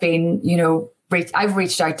 I have been, I've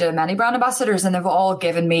reached out to many brand ambassadors and they've all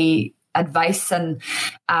given me advice, and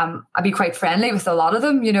I'd be quite friendly with a lot of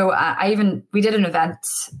them. We did an event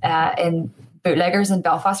in Bootleggers in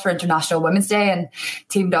Belfast for International Women's Day and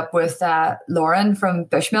teamed up with Lauren from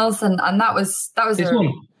Bushmills, and that was that's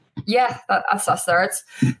us there.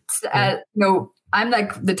 I'm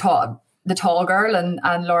like the tall girl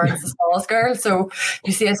and Lauren's the smallest girl, so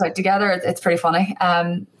you see us out together. It's pretty funny.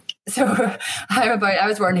 So I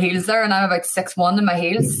was wearing heels there, and I'm about 6'1" in my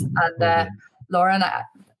heels, and Lauren,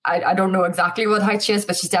 I don't know exactly what height she is,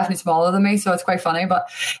 but she's definitely smaller than me, so it's quite funny. But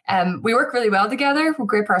we work really well together. We're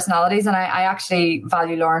great personalities, and I actually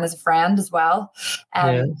value Lauren as a friend as well.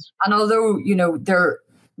 And although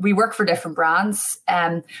we work for different brands,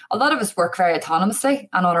 a lot of us work very autonomously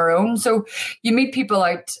and on our own. So you meet people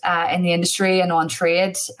out in the industry and on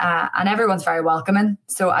trade, and everyone's very welcoming.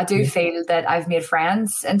 So I do feel that I've made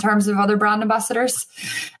friends in terms of other brand ambassadors,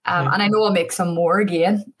 and I know I'll make some more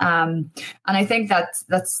again. And I think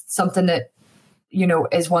that's something that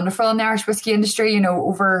is wonderful in the Irish whiskey industry.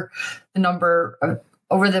 Over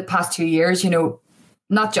the past 2 years,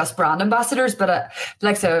 not just brand ambassadors, but the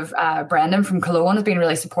likes of Brendan from Cologne has been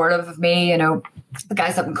really supportive of me. The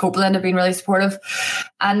guys up in Copeland have been really supportive.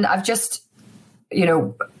 And I've just,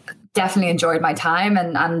 definitely enjoyed my time.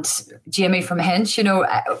 And Jamie from Hinch,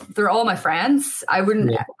 they're all my friends. I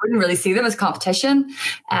wouldn't really see them as competition.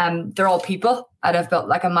 They're all people, and I've built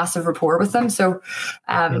like a massive rapport with them. So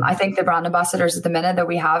I think the brand ambassadors at the minute that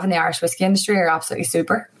we have in the Irish whiskey industry are absolutely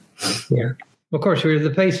super. Yeah. Of course, we're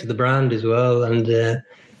the face of the brand as well, and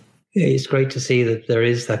it's great to see that there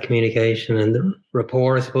is that communication and the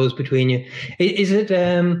rapport, I suppose, between you. Is it,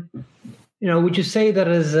 would you say that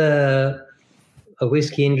as a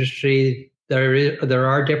whiskey industry, there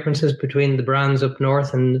are differences between the brands up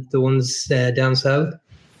north and the ones down south?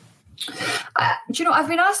 I've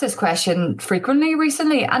been asked this question frequently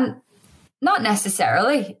recently, and not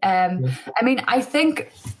necessarily. I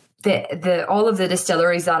think the all of the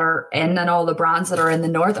distilleries that are in and all the brands that are in the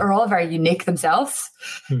north are all very unique themselves.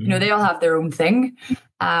 Mm-hmm. They all have their own thing.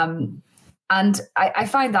 And I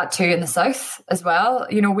find that too in the south as well.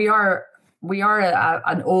 We are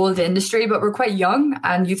an old industry, but we're quite young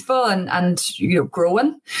and youthful and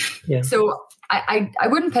growing. Yeah. So I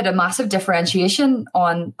wouldn't put a massive differentiation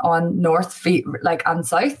on north and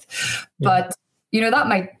south, but that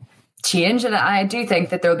might change, and I do think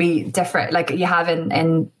that there'll be different, like you have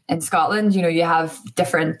in Scotland, you have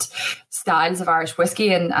different styles of Irish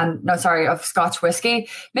whiskey of Scotch whiskey.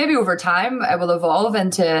 Maybe over time it will evolve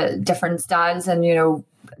into different styles, and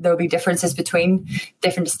there'll be differences between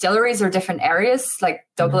different distilleries or different areas like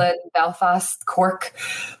Dublin, Belfast, Cork,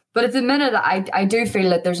 But at the minute, I do feel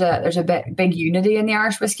that there's a big unity in the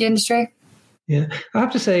Irish whiskey industry. Yeah, I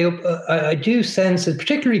have to say, I do sense it,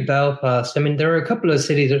 particularly Belfast. I mean, there are a couple of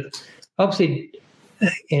cities that obviously,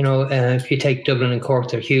 if you take Dublin and Cork,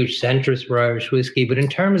 they're huge centres for Irish whiskey. But in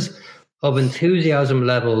terms of enthusiasm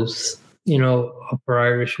levels, for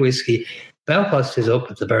Irish whiskey, Belfast is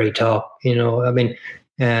up at the very top. I mean,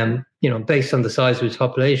 based on the size of its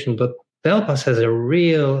population, but Belfast has a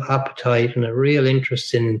real appetite and a real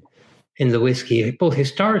interest in the whiskey, both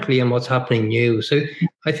historically and what's happening new. So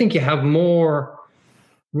I think you have more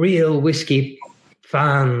real whiskey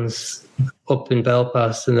fans up in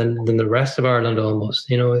Belfast than the rest of Ireland almost.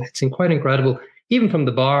 It's quite incredible, even from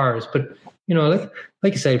the bars. But,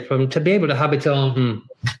 like you say, to be able to have its own,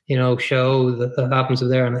 show that happens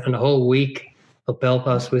there and a whole week of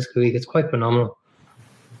Belfast Whiskey Week, it's quite phenomenal.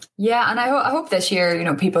 Yeah, and I hope this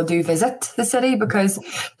year, people do visit the city, because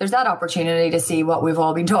there's that opportunity to see what we've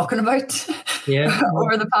all been talking about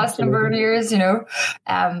over the past number of years.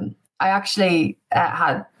 I actually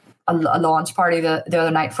had a launch party the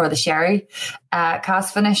other night for the sherry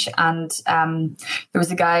cask finish, and there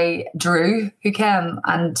was a guy, Drew, who came,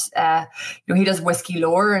 and he does whiskey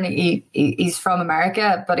lore, and he's from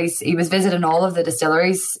America, but he was visiting all of the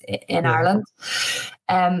distilleries in Ireland.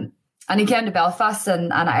 And he came to Belfast,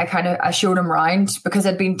 and I showed him around, because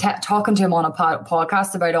I'd been talking to him on a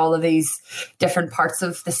podcast about all of these different parts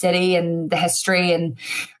of the city and the history, and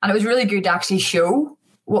it was really good to actually show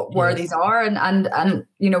where these are. And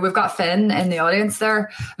we've got Finn in the audience there.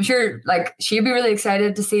 I'm sure she'd be really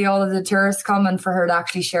excited to see all of the tourists come, and for her to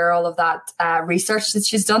actually share all of that research that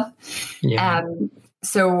she's done. Yeah.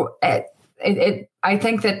 So I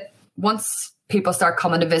think that once people start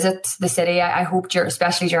coming to visit the city, I hope,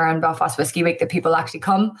 especially during Belfast Whiskey Week, that people actually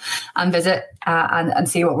come and visit and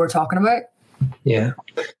see what we're talking about. Yeah.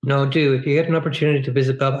 No, do. If you get an opportunity to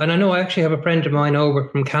visit Belfast. And I know I actually have a friend of mine over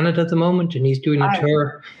from Canada at the moment, and he's doing a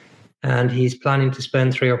tour, and he's planning to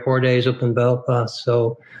spend 3 or 4 days up in Belfast.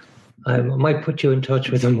 So I might put you in touch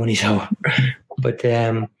with him when he's over. But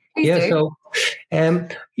so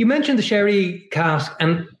you mentioned the sherry cask,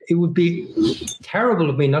 and it would be terrible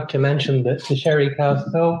of me not to mention the sherry cask.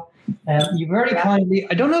 So you very kindly,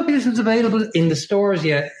 I don't know if this is available in the stores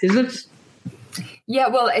yet, is it? Yeah,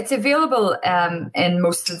 well, it's available in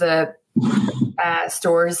most of the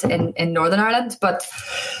stores in Northern Ireland, but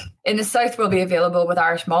in the south will be available with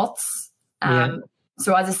Irish malts.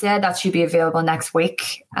 So as I said, that should be available next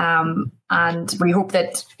week. And we hope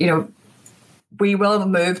that, we will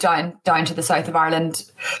move down to the south of Ireland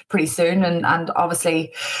pretty soon, and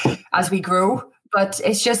obviously as we grow. But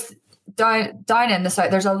it's just down in the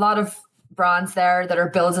south, there's a lot of brands there that are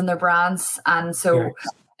building their brands, and so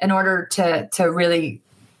in order to really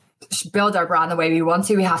build our brand the way we want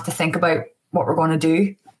to, we have to think about what we're going to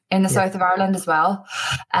do in the south of Ireland as well.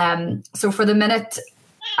 So for the minute,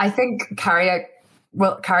 I think Carryout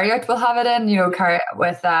will have it in, Carryout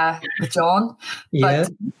with John. Yeah.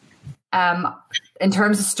 But in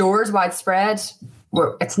terms of stores widespread,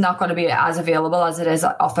 it's not going to be as available as it is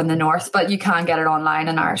up in the north, but you can get it online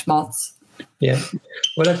in Irish malts. Yeah.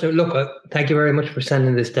 Well, thank you very much for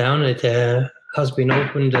sending this down. It has been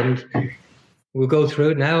opened, and we'll go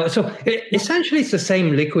through it now. So essentially it's the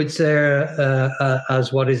same liquids there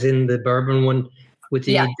as what is in the bourbon one, with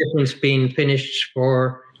the difference being finished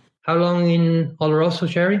for how long in Oloroso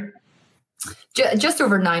sherry? Just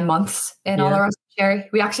over 9 months in Oloroso sherry.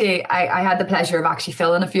 We actually, I had the pleasure of actually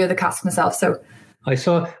filling a few of the casks myself. So I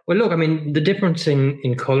saw. Well, look, I mean, the difference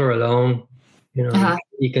in color alone,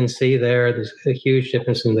 you can see there's a huge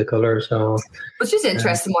difference in the color. So it's just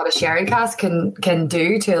interesting what a sherry cask can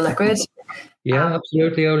do to a liquid. Yeah,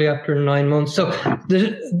 absolutely. Only after 9 months. So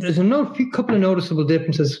there's a couple of noticeable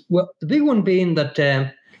differences. Well, the big one being that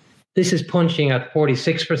this is punching at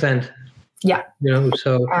 46%. Yeah. And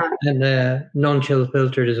non-chill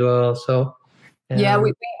filtered as well. So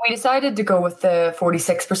we decided to go with the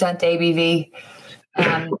 46% ABV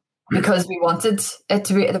because we wanted it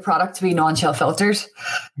to be the product to be non-chill filtered.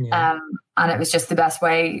 Yeah. And it was just the best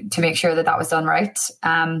way to make sure that was done right.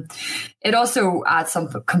 It also adds some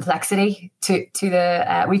complexity to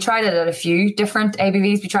the. We tried it at a few different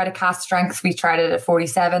ABVs. We tried a cask strength. We tried it at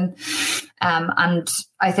 47, and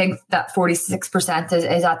I think that 46%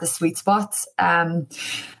 is at the sweet spot. And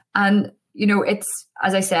it's,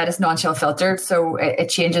 as I said, it's non-chill filtered, so it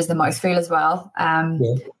changes the mouthfeel as well.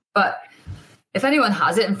 But if anyone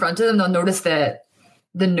has it in front of them, they'll notice the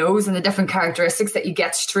nose and the different characteristics that you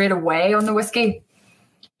get straight away on the whiskey.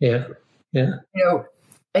 Yeah.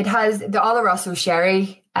 It has the Oloroso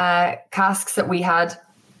sherry casks that we had.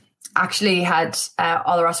 actually had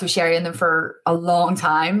Oloroso sherry in them for a long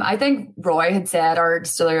time. I think Roy had said our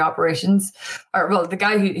distillery operations, the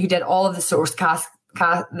guy who did all of the source cask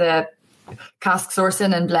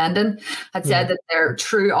sourcing and blending had said that they're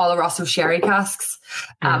true Oloroso sherry casks.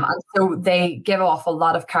 And so they give off a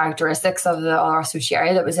lot of characteristics of the Oloroso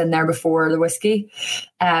sherry that was in there before the whiskey.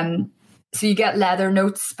 So you get leather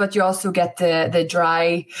notes, but you also get the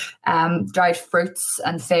dried fruits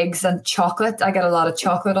and figs and chocolate. I get a lot of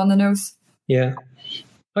chocolate on the nose. Yeah.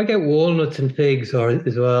 I get walnuts and figs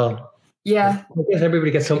as well. Yeah. I guess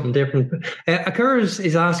everybody gets something different. Akers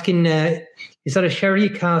is asking, is that a sherry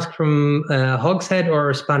cask from Hogshead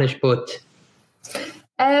or a Spanish butt?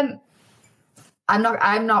 I'm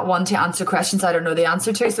not one to answer questions I don't know the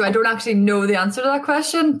answer to, so I don't actually know the answer to that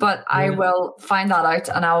question, but I will find that out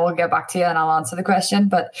and I will get back to you and I'll answer the question.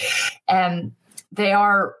 But they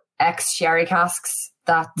are ex-sherry casks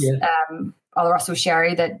that Oloroso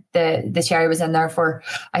sherry, that the sherry was in there for,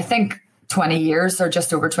 I think, 20 years or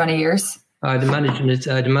just over 20 years. I'd imagine it's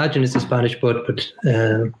a Spanish butt, but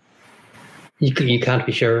you can't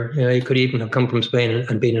be sure. It could even have come from Spain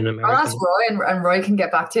and been in America. I'll ask Roy, and Roy can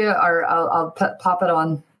get back to you, or I'll pop it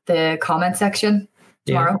on the comment section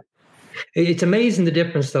tomorrow. Yeah. It's amazing the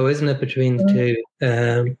difference, though, isn't it, between the two?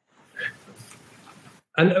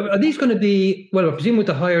 And are these going to be, well, I presume with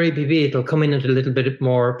the higher ABV, it'll come in at a little bit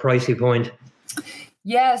more pricey point.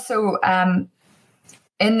 Yeah, so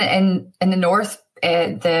in the north,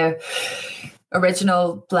 the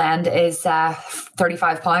original blend is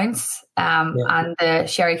 £35, and the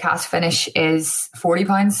sherry cask finish is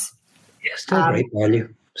 £40. Yeah, still great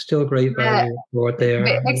value. Still great value for what they are.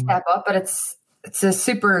 Big step up, but it's a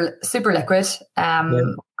super liquid.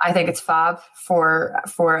 I think it's fab for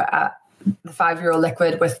the 5-year-old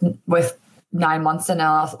liquid with 9 months in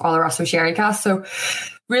Oloroso sherry cask. So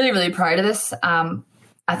really, really proud of this.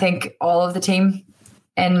 I think all of the team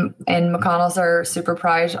in McConnell's are super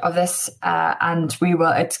proud of this, and we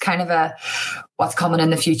will. It's kind of what's coming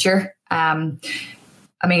in the future.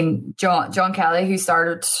 I mean, John Kelly, who's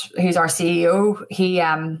our CEO, he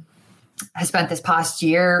has spent this past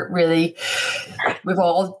year really. We've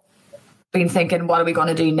all been thinking, what are we going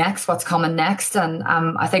to do next? What's coming next? And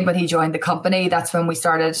I think when he joined the company, that's when we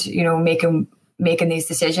started, making these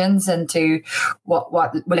decisions into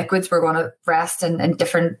what liquids we're going to rest in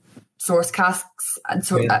different source casks and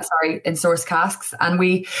in source casks. And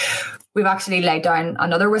we've actually laid down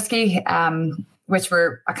another whiskey, which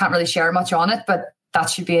I can't really share much on it, but that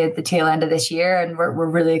should be at the tail end of this year, and we're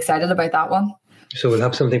really excited about that one. So we'll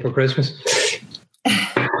have something for Christmas.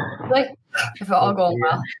 If it all going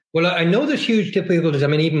well. Well, I know there's huge difficulties. I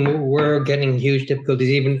mean, even we're getting huge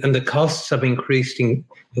difficulties, and the costs have increased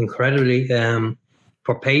incredibly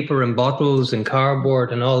for paper and bottles and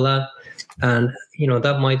cardboard and all that. And,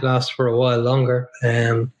 that might last for a while longer.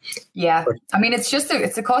 I mean, it's just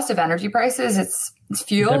it's the cost of energy prices. It's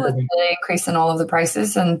fuel that's increasing all of the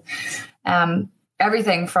prices, and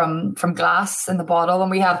everything from glass in the bottle,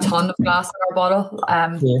 and we have a ton of glass in our bottle,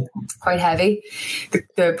 quite heavy.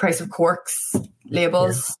 The price of corks,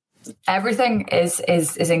 labels, everything is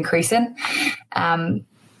increasing.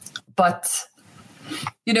 But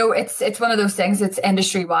it's one of those things. It's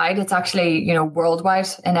industry wide. It's actually worldwide.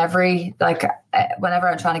 In every whenever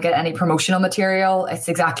I'm trying to get any promotional material, it's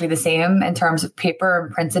exactly the same in terms of paper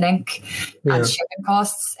and printing ink and shipping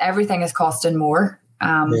costs. Everything is costing more.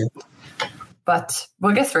 But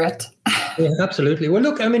we'll get through it. Yeah, absolutely. Well,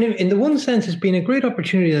 look, I mean, in the one sense, it's been a great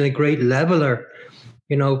opportunity and a great leveler,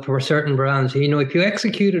 for certain brands. If you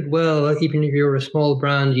executed well, even if you're a small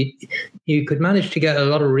brand, you could manage to get a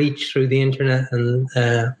lot of reach through the internet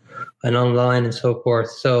and online and so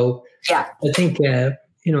forth. So I think,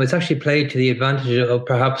 it's actually played to the advantage of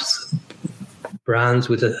perhaps brands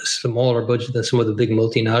with a smaller budget than some of the big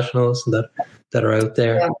multinationals that are out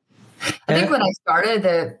there. Yeah. I think when I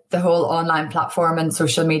started, the whole online platform and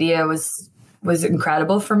social media was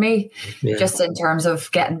incredible for me, just in terms of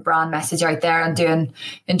getting brand message out there and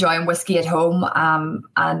enjoying whiskey at home,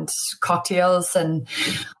 and cocktails and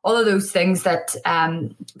all of those things that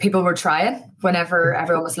people were trying whenever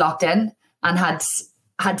everyone was locked in and had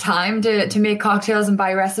time to make cocktails and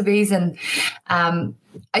buy recipes. And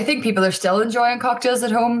I think people are still enjoying cocktails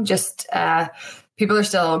at home, just people are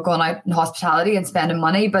still going out in hospitality and spending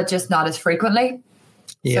money, but just not as frequently.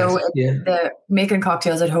 Yes, so the making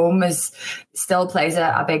cocktails at home still plays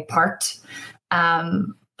a big part.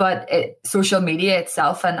 But social media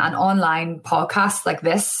itself and online podcasts like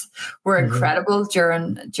this were incredible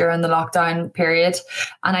during the lockdown period.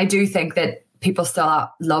 And I do think that people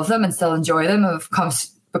still love them and still enjoy them and have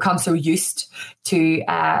become so used to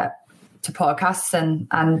podcasts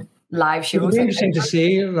and live shows. It'll be interesting to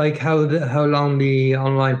see like how long the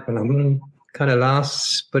online phenomenon kind of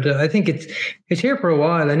lasts, but I think it's here for a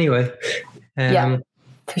while anyway. Yeah,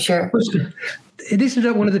 for sure. It isn't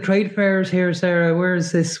at one of the trade fairs here, Sarah. Where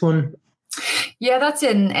is this one? Yeah, that's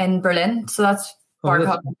in Berlin. So that's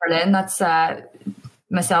BarCon in Berlin. That's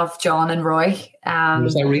myself, John, and Roy.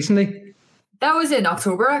 Was that recently? That was in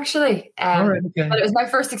October, actually. Okay. But it was my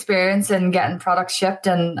first experience in getting products shipped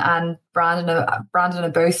and branding a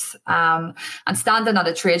booth and standing at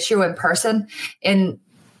a trade show in person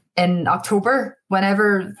in October,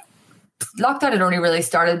 whenever lockdown had only really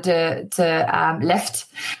started to lift,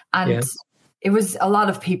 and it was a lot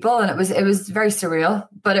of people, and it was very surreal,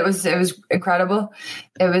 but it was incredible.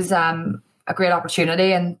 It was a great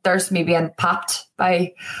opportunity, and there's me being papped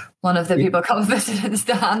by one of the people come visit in the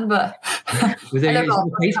stand. But was there a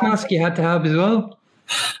face mask you had to have as well?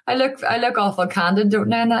 I look awful candid,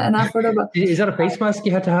 don't I, in that photo? But is that a face mask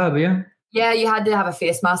you had to have? Yeah. Yeah, you had to have a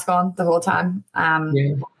face mask on the whole time,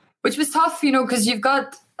 which was tough, because you've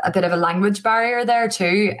got a bit of a language barrier there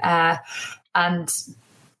too, and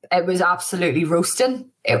it was absolutely roasting.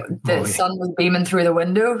 The sun was beaming through the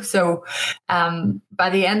window. So by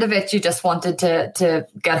the end of it, you just wanted to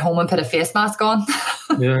get home and put a face mask on.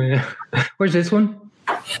 Yeah. Where's this one?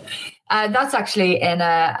 That's actually in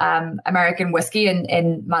American Whisky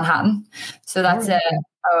in Manhattan. So that's a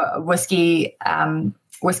whiskey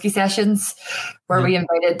sessions where we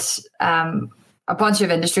invited a bunch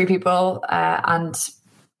of industry people, and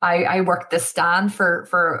I worked this stand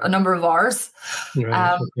for a number of hours.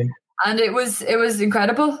 Right, and it was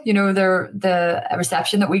incredible. The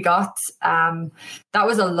reception that we got, that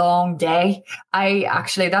was a long day. I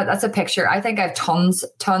actually, that's a picture. I think I have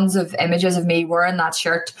tons of images of me wearing that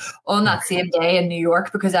shirt on that same day in New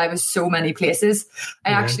York, because I was so many places. I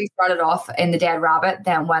actually started off in the Dead Rabbit,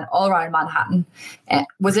 then went all around Manhattan,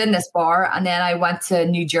 was in this bar, and then I went to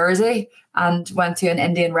New Jersey and went to an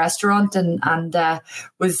Indian restaurant and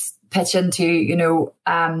was pitching to,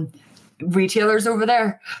 retailers over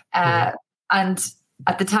there. And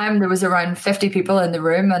at the time there was around 50 people in the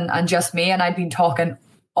room and just me, and I'd been talking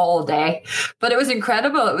all day, but it was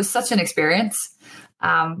incredible. It was such an experience.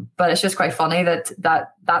 But it's just quite funny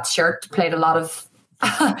that shirt played a lot of,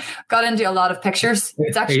 got into a lot of pictures.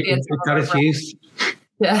 It's actually got its use.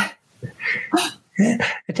 Yeah.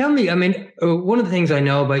 Tell me, one of the things I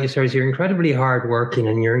know about you, sir, is you're incredibly hardworking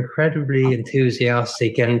and you're incredibly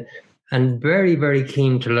enthusiastic and very, very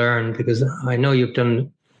keen to learn, because I know you've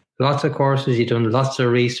done lots of courses, you've done lots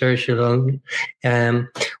of research.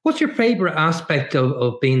 What's your favorite aspect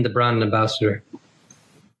of being the brand ambassador?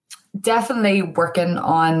 Definitely working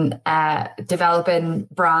on developing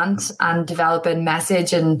brand and developing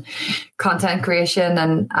message and content creation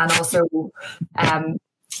and also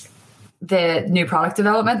the new product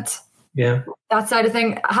development. Yeah. That side of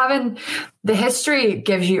thing. Having the history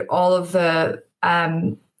gives you all of the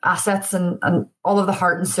assets and all of the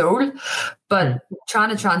heart and soul, but trying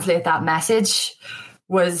to translate that message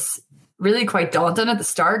was really quite daunting at the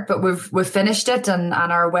start, but we've finished it and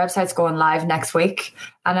our website's going live next week,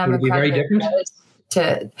 and I'm very different.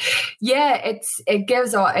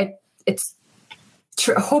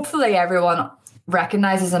 Hopefully everyone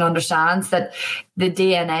recognizes and understands that the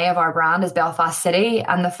DNA of our brand is Belfast City,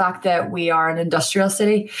 and the fact that we are an industrial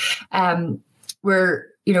city. We're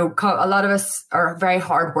a lot of us are very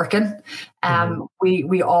hardworking.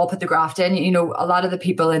 We all put the graft in. A lot of the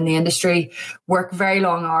people in the industry work very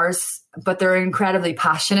long hours, but they're incredibly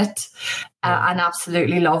passionate and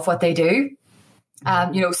absolutely love what they do.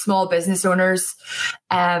 Small business owners.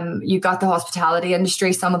 You got the hospitality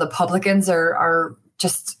industry. Some of the publicans are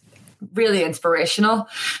just really inspirational,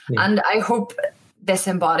 and I hope this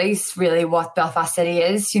embodies really what Belfast City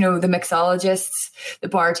is. The mixologists, the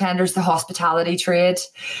bartenders, the hospitality trade,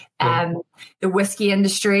 the whiskey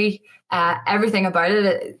industry, everything about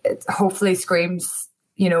it hopefully screams,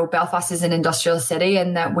 Belfast is an industrial city,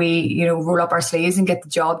 and that we, roll up our sleeves and get the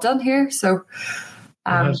job done here. So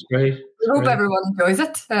that's great. I hope everyone enjoys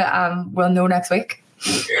it. We'll know next week.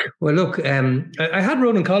 Well, look, I had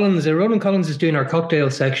Ronan Collins. Ronan Collins is doing our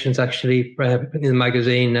cocktail sections actually in the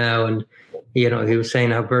magazine now, and he was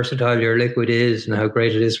saying how versatile your liquid is and how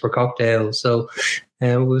great it is for cocktails. So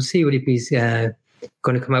we'll see what if he's going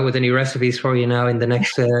to come out with any recipes for you now in the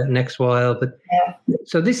next while. But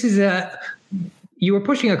so this is you were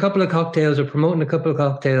pushing a couple of cocktails or promoting a couple of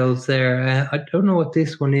cocktails there. I don't know what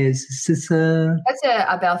this one is. Is this That's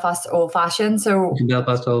a Belfast Old Fashioned. So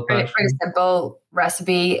Belfast Old Fashioned. Pretty simple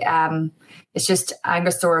recipe. It's just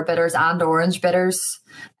Angostura bitters and orange bitters,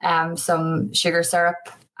 some sugar syrup,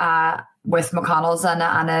 with McConnell's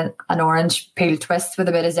and an orange peel twist with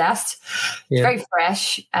a bit of zest. It's very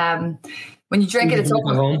fresh. When you drink it, it's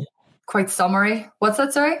almost quite summery. What's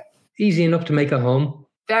that, sorry? Easy enough to make at home.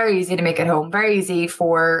 Very easy to make at home. Very easy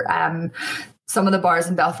for some of the bars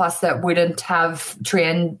in Belfast that wouldn't have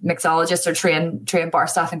trained mixologists or trained bar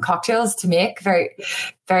staff in cocktails to make. Very,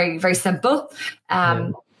 very, very simple.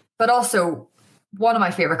 But also one of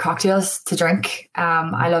my favorite cocktails to drink.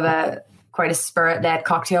 I love quite a spirit-led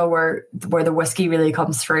cocktail where the whiskey really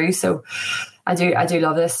comes through. So I do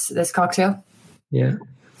love this cocktail. Yeah.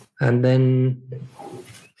 And then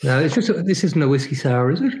now this isn't a whiskey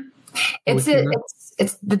sour, is it?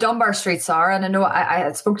 It's the Dunbar Street Sour, and I know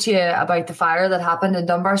I spoke to you about the fire that happened in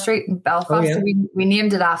Dunbar Street in Belfast. Oh, yeah. So we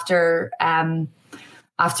named it after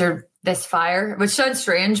this fire, which sounds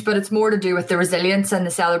strange, but it's more to do with the resilience and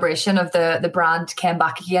the celebration of the brand came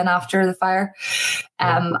back again after the fire.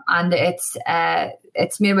 And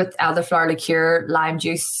it's made with elderflower liqueur, lime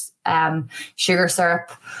juice, sugar syrup,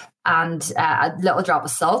 and a little drop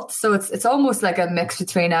of salt. So it's almost like a mix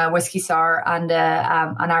between a whiskey sour and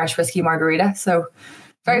an Irish whiskey margarita. So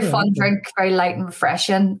very fun drink, very light and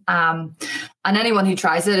refreshing. And anyone who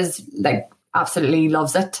tries it is like absolutely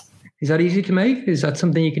loves it. Is that easy to make? Is that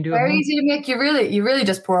something you can do? Very easy to make. You really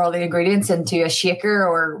just pour all the ingredients into a shaker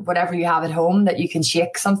or whatever you have at home that you can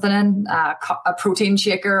shake something in, a protein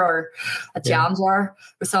shaker or a jam jar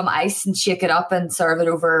with some ice, and shake it up and serve it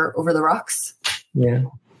over the rocks. Yeah.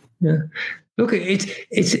 Yeah, look,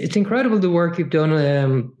 it's incredible the work you've done,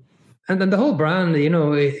 and then the whole brand. You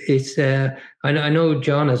know, it's. I know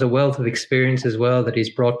John has a wealth of experience as well that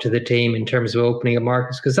he's brought to the team in terms of opening up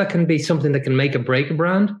markets, because that can be something that can make or break a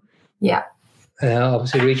brand. Yeah,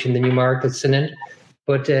 obviously reaching the new markets in it.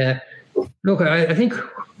 But look, I think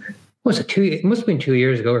it must have been 2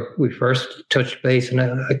 years ago we first touched base,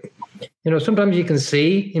 and sometimes you can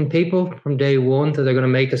see in people from day one that they're going to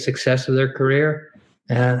make a success of their career.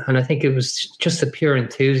 And I think it was just the pure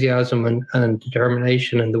enthusiasm and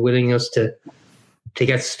determination and the willingness to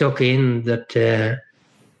get stuck in that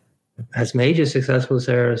has made you successful,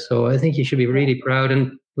 Sarah. So I think you should be really proud.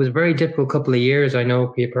 And it was a very difficult couple of years, I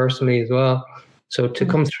know, for you personally as well. So to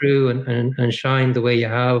come through and shine the way you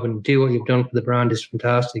have and do what you've done for the brand is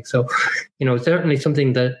fantastic. So, it's certainly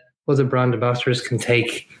something that other brand ambassadors can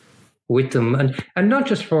take with them. And not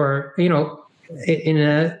just for,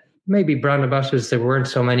 maybe brand ambassadors, there weren't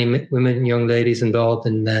so many women, young ladies involved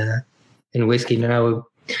in whiskey now.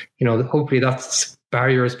 Hopefully that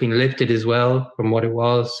barrier has been lifted as well from what it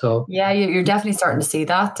was. So yeah, you're definitely starting to see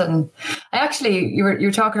that. And you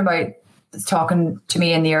were talking to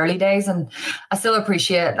me in the early days, and I still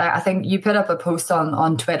appreciate. I think you put up a post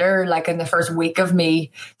on Twitter like in the first week of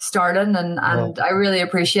me starting, and I really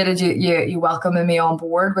appreciated you welcoming me on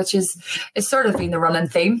board, which is sort of been the running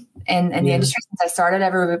theme in the industry since I started.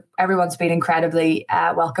 Everyone's been incredibly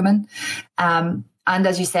welcoming, and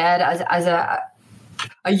as you said, as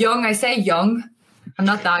a young, I say young, I'm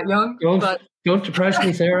not that young, Don't depress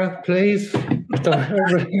me, Sarah, please.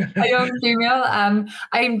 A young female.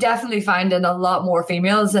 I'm definitely finding a lot more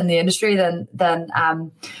females in the industry than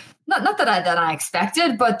not that I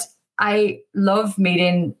expected, but I love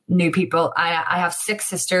meeting new people. I have 6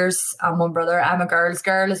 sisters and 1 brother. I'm a girl's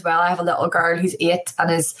girl as well. I have a little girl who's 8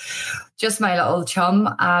 and is just my little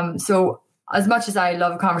chum. So as much as I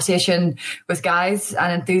love a conversation with guys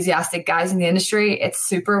and enthusiastic guys in the industry, it's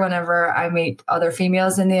super whenever I meet other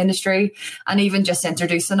females in the industry, and even just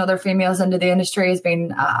introducing other females into the industry has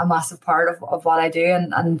been a massive part of what I do,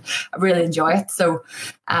 and I really enjoy it. So,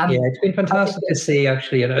 it's been fantastic to see,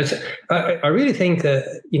 actually. And I really think that,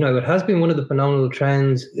 it has been one of the phenomenal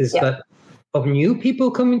trends is that of new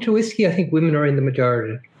people coming to whiskey, I think women are in the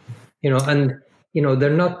majority, and,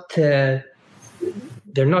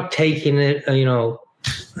 they're not taking it,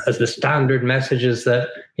 as the standard messages that,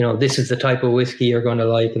 this is the type of whiskey you're going to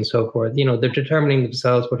like and so forth. They're determining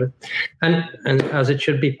themselves what it, and as it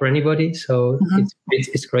should be for anybody. So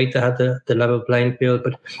it's great to have the level playing field.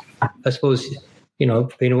 But I suppose, being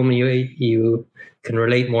a woman, you can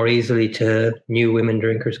relate more easily to new women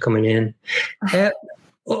drinkers coming in.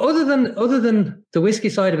 Other than the whiskey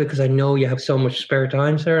side of it, because I know you have so much spare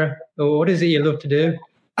time, Sarah, what is it you love to do?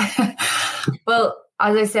 Well,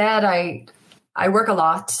 as I said, I work a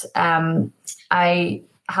lot. I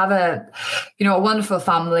have a wonderful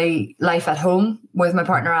family life at home with my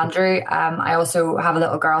partner Andrew. I also have a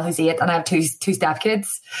little girl who's 8, and I have two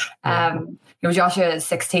stepkids. Joshua is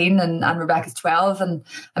 16 and Rebecca's 12, and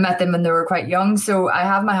I met them when they were quite young. So I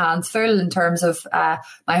have my hands full in terms of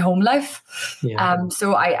my home life. Yeah.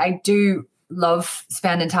 So I do love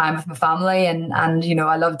spending time with my family, and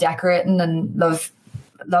I love decorating and love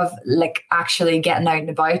love like actually getting out and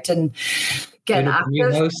about and getting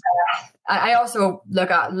active. I also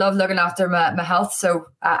love looking after my health. So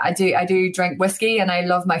I do drink whiskey and I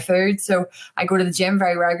love my food. So I go to the gym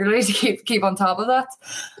very regularly to keep on top of that.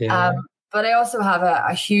 Yeah. But I also have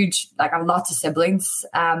a huge, like I have lots of siblings,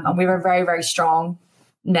 and we have a very, very strong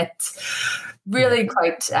knit, really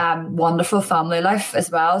quite wonderful family life as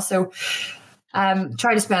well. So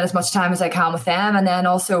try to spend as much time as I can with them. And then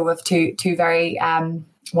also with two very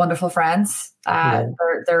wonderful friends.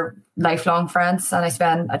 They're lifelong friends, and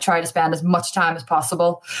I try to spend as much time as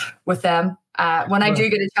possible with them. When I do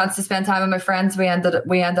get a chance to spend time with my friends, we end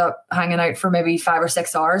up hanging out for maybe 5 or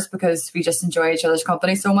 6 hours because we just enjoy each other's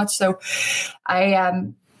company so much. So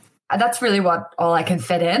that's really all I can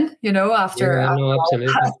fit in, after. Yeah, no,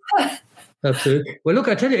 absolutely. Absolutely. Well, look,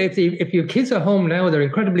 I tell you, if your kids are home now, they're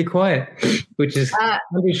incredibly quiet, which is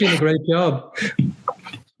you're doing a great job.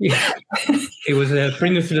 Yeah. It was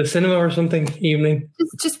bring us to the cinema or something evening.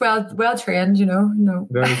 Just well trained,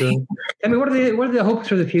 Very good. Tell me, what are the hopes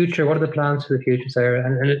for the future? What are the plans for the future, Sarah?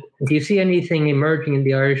 And do you see anything emerging in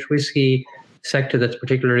the Irish whiskey sector that's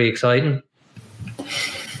particularly exciting?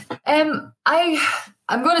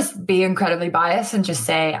 I'm going to be incredibly biased and just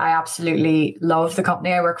say I absolutely love the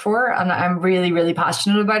company I work for, and I'm really, really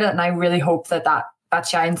passionate about it, and I really hope that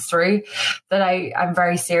shines through, that I'm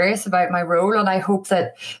very serious about my role, and I hope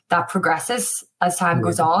that progresses as time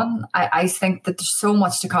goes on. I think that there's so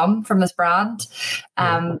much to come from this brand,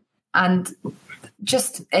 and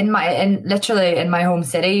just literally in my home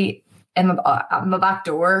city, at my back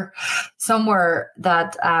door, somewhere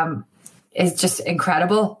that is just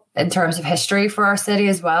incredible in terms of history for our city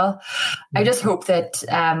as well. I just hope that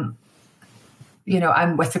I'm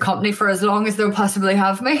with the company for as long as they'll possibly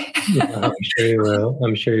have me. I'm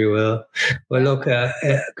sure you will. Well, look,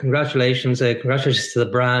 congratulations. Congratulations to the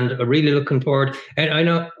brand. I'm really looking forward. And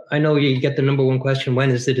I know you get the number one question: when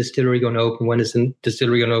is the distillery going to open? When is the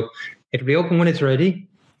distillery going to open? It'll be open when it's ready.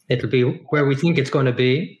 It'll be where we think it's going to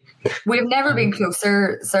be. We've never been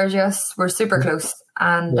closer, Sergius. We're super close,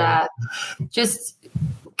 and just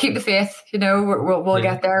keep the faith. We'll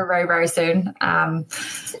get there very, very soon.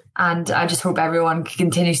 And I just hope everyone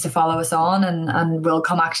continues to follow us on, and will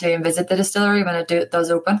come actually and visit the distillery when it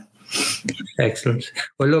does open. Excellent.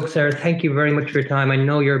 Well, look, Sarah, thank you very much for your time. I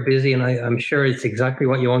know you're busy, and I'm sure it's exactly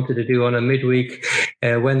what you wanted to do on a midweek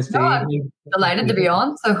Wednesday evening. I'm delighted to be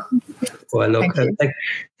on. So, well, look,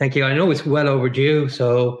 thank you. I know it's well overdue.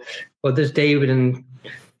 So, there's David and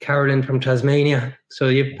Carolyn from Tasmania. So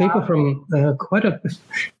you have people from quite a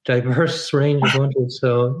diverse range of countries.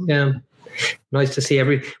 So, yeah, nice to see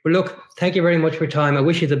Well, look, thank you very much for your time. I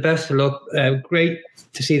wish you the best of luck. Great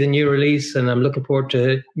to see the new release, and I'm looking forward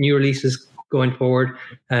to new releases going forward.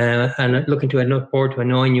 And looking forward to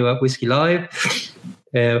annoying you at Whisky Live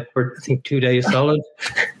for, I think, 2 days solid.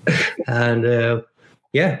 And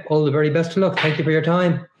all the very best of luck. Thank you for your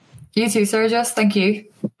time. You too, Sergius. Thank you.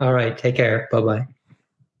 All right. Take care. Bye-bye.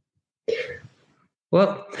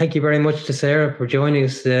 Well, thank you very much to Sarah for joining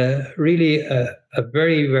us. Really a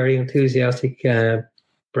very, very enthusiastic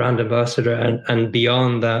brand ambassador, and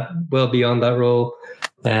beyond that, well beyond that role.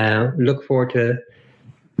 Look forward to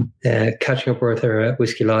catching up with her at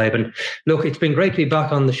Whisky Live. And look, it's been great to be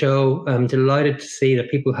back on the show. I'm delighted to see that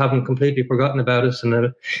people haven't completely forgotten about us,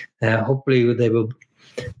 and hopefully they will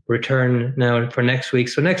return now for next week.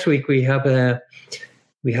 So next week we have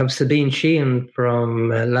Sabine Sheehan from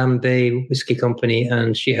Lamb Bay Whisky Company,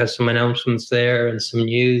 and she has some announcements there and some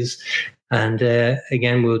news. And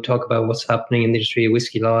again, we'll talk about what's happening in the industry of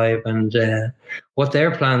Whisky Live and what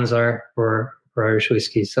their plans are for Irish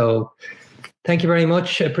whiskey. So thank you very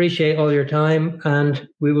much. Appreciate all your time, and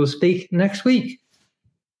we will speak next week.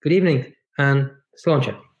 Good evening and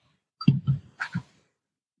Sláinte.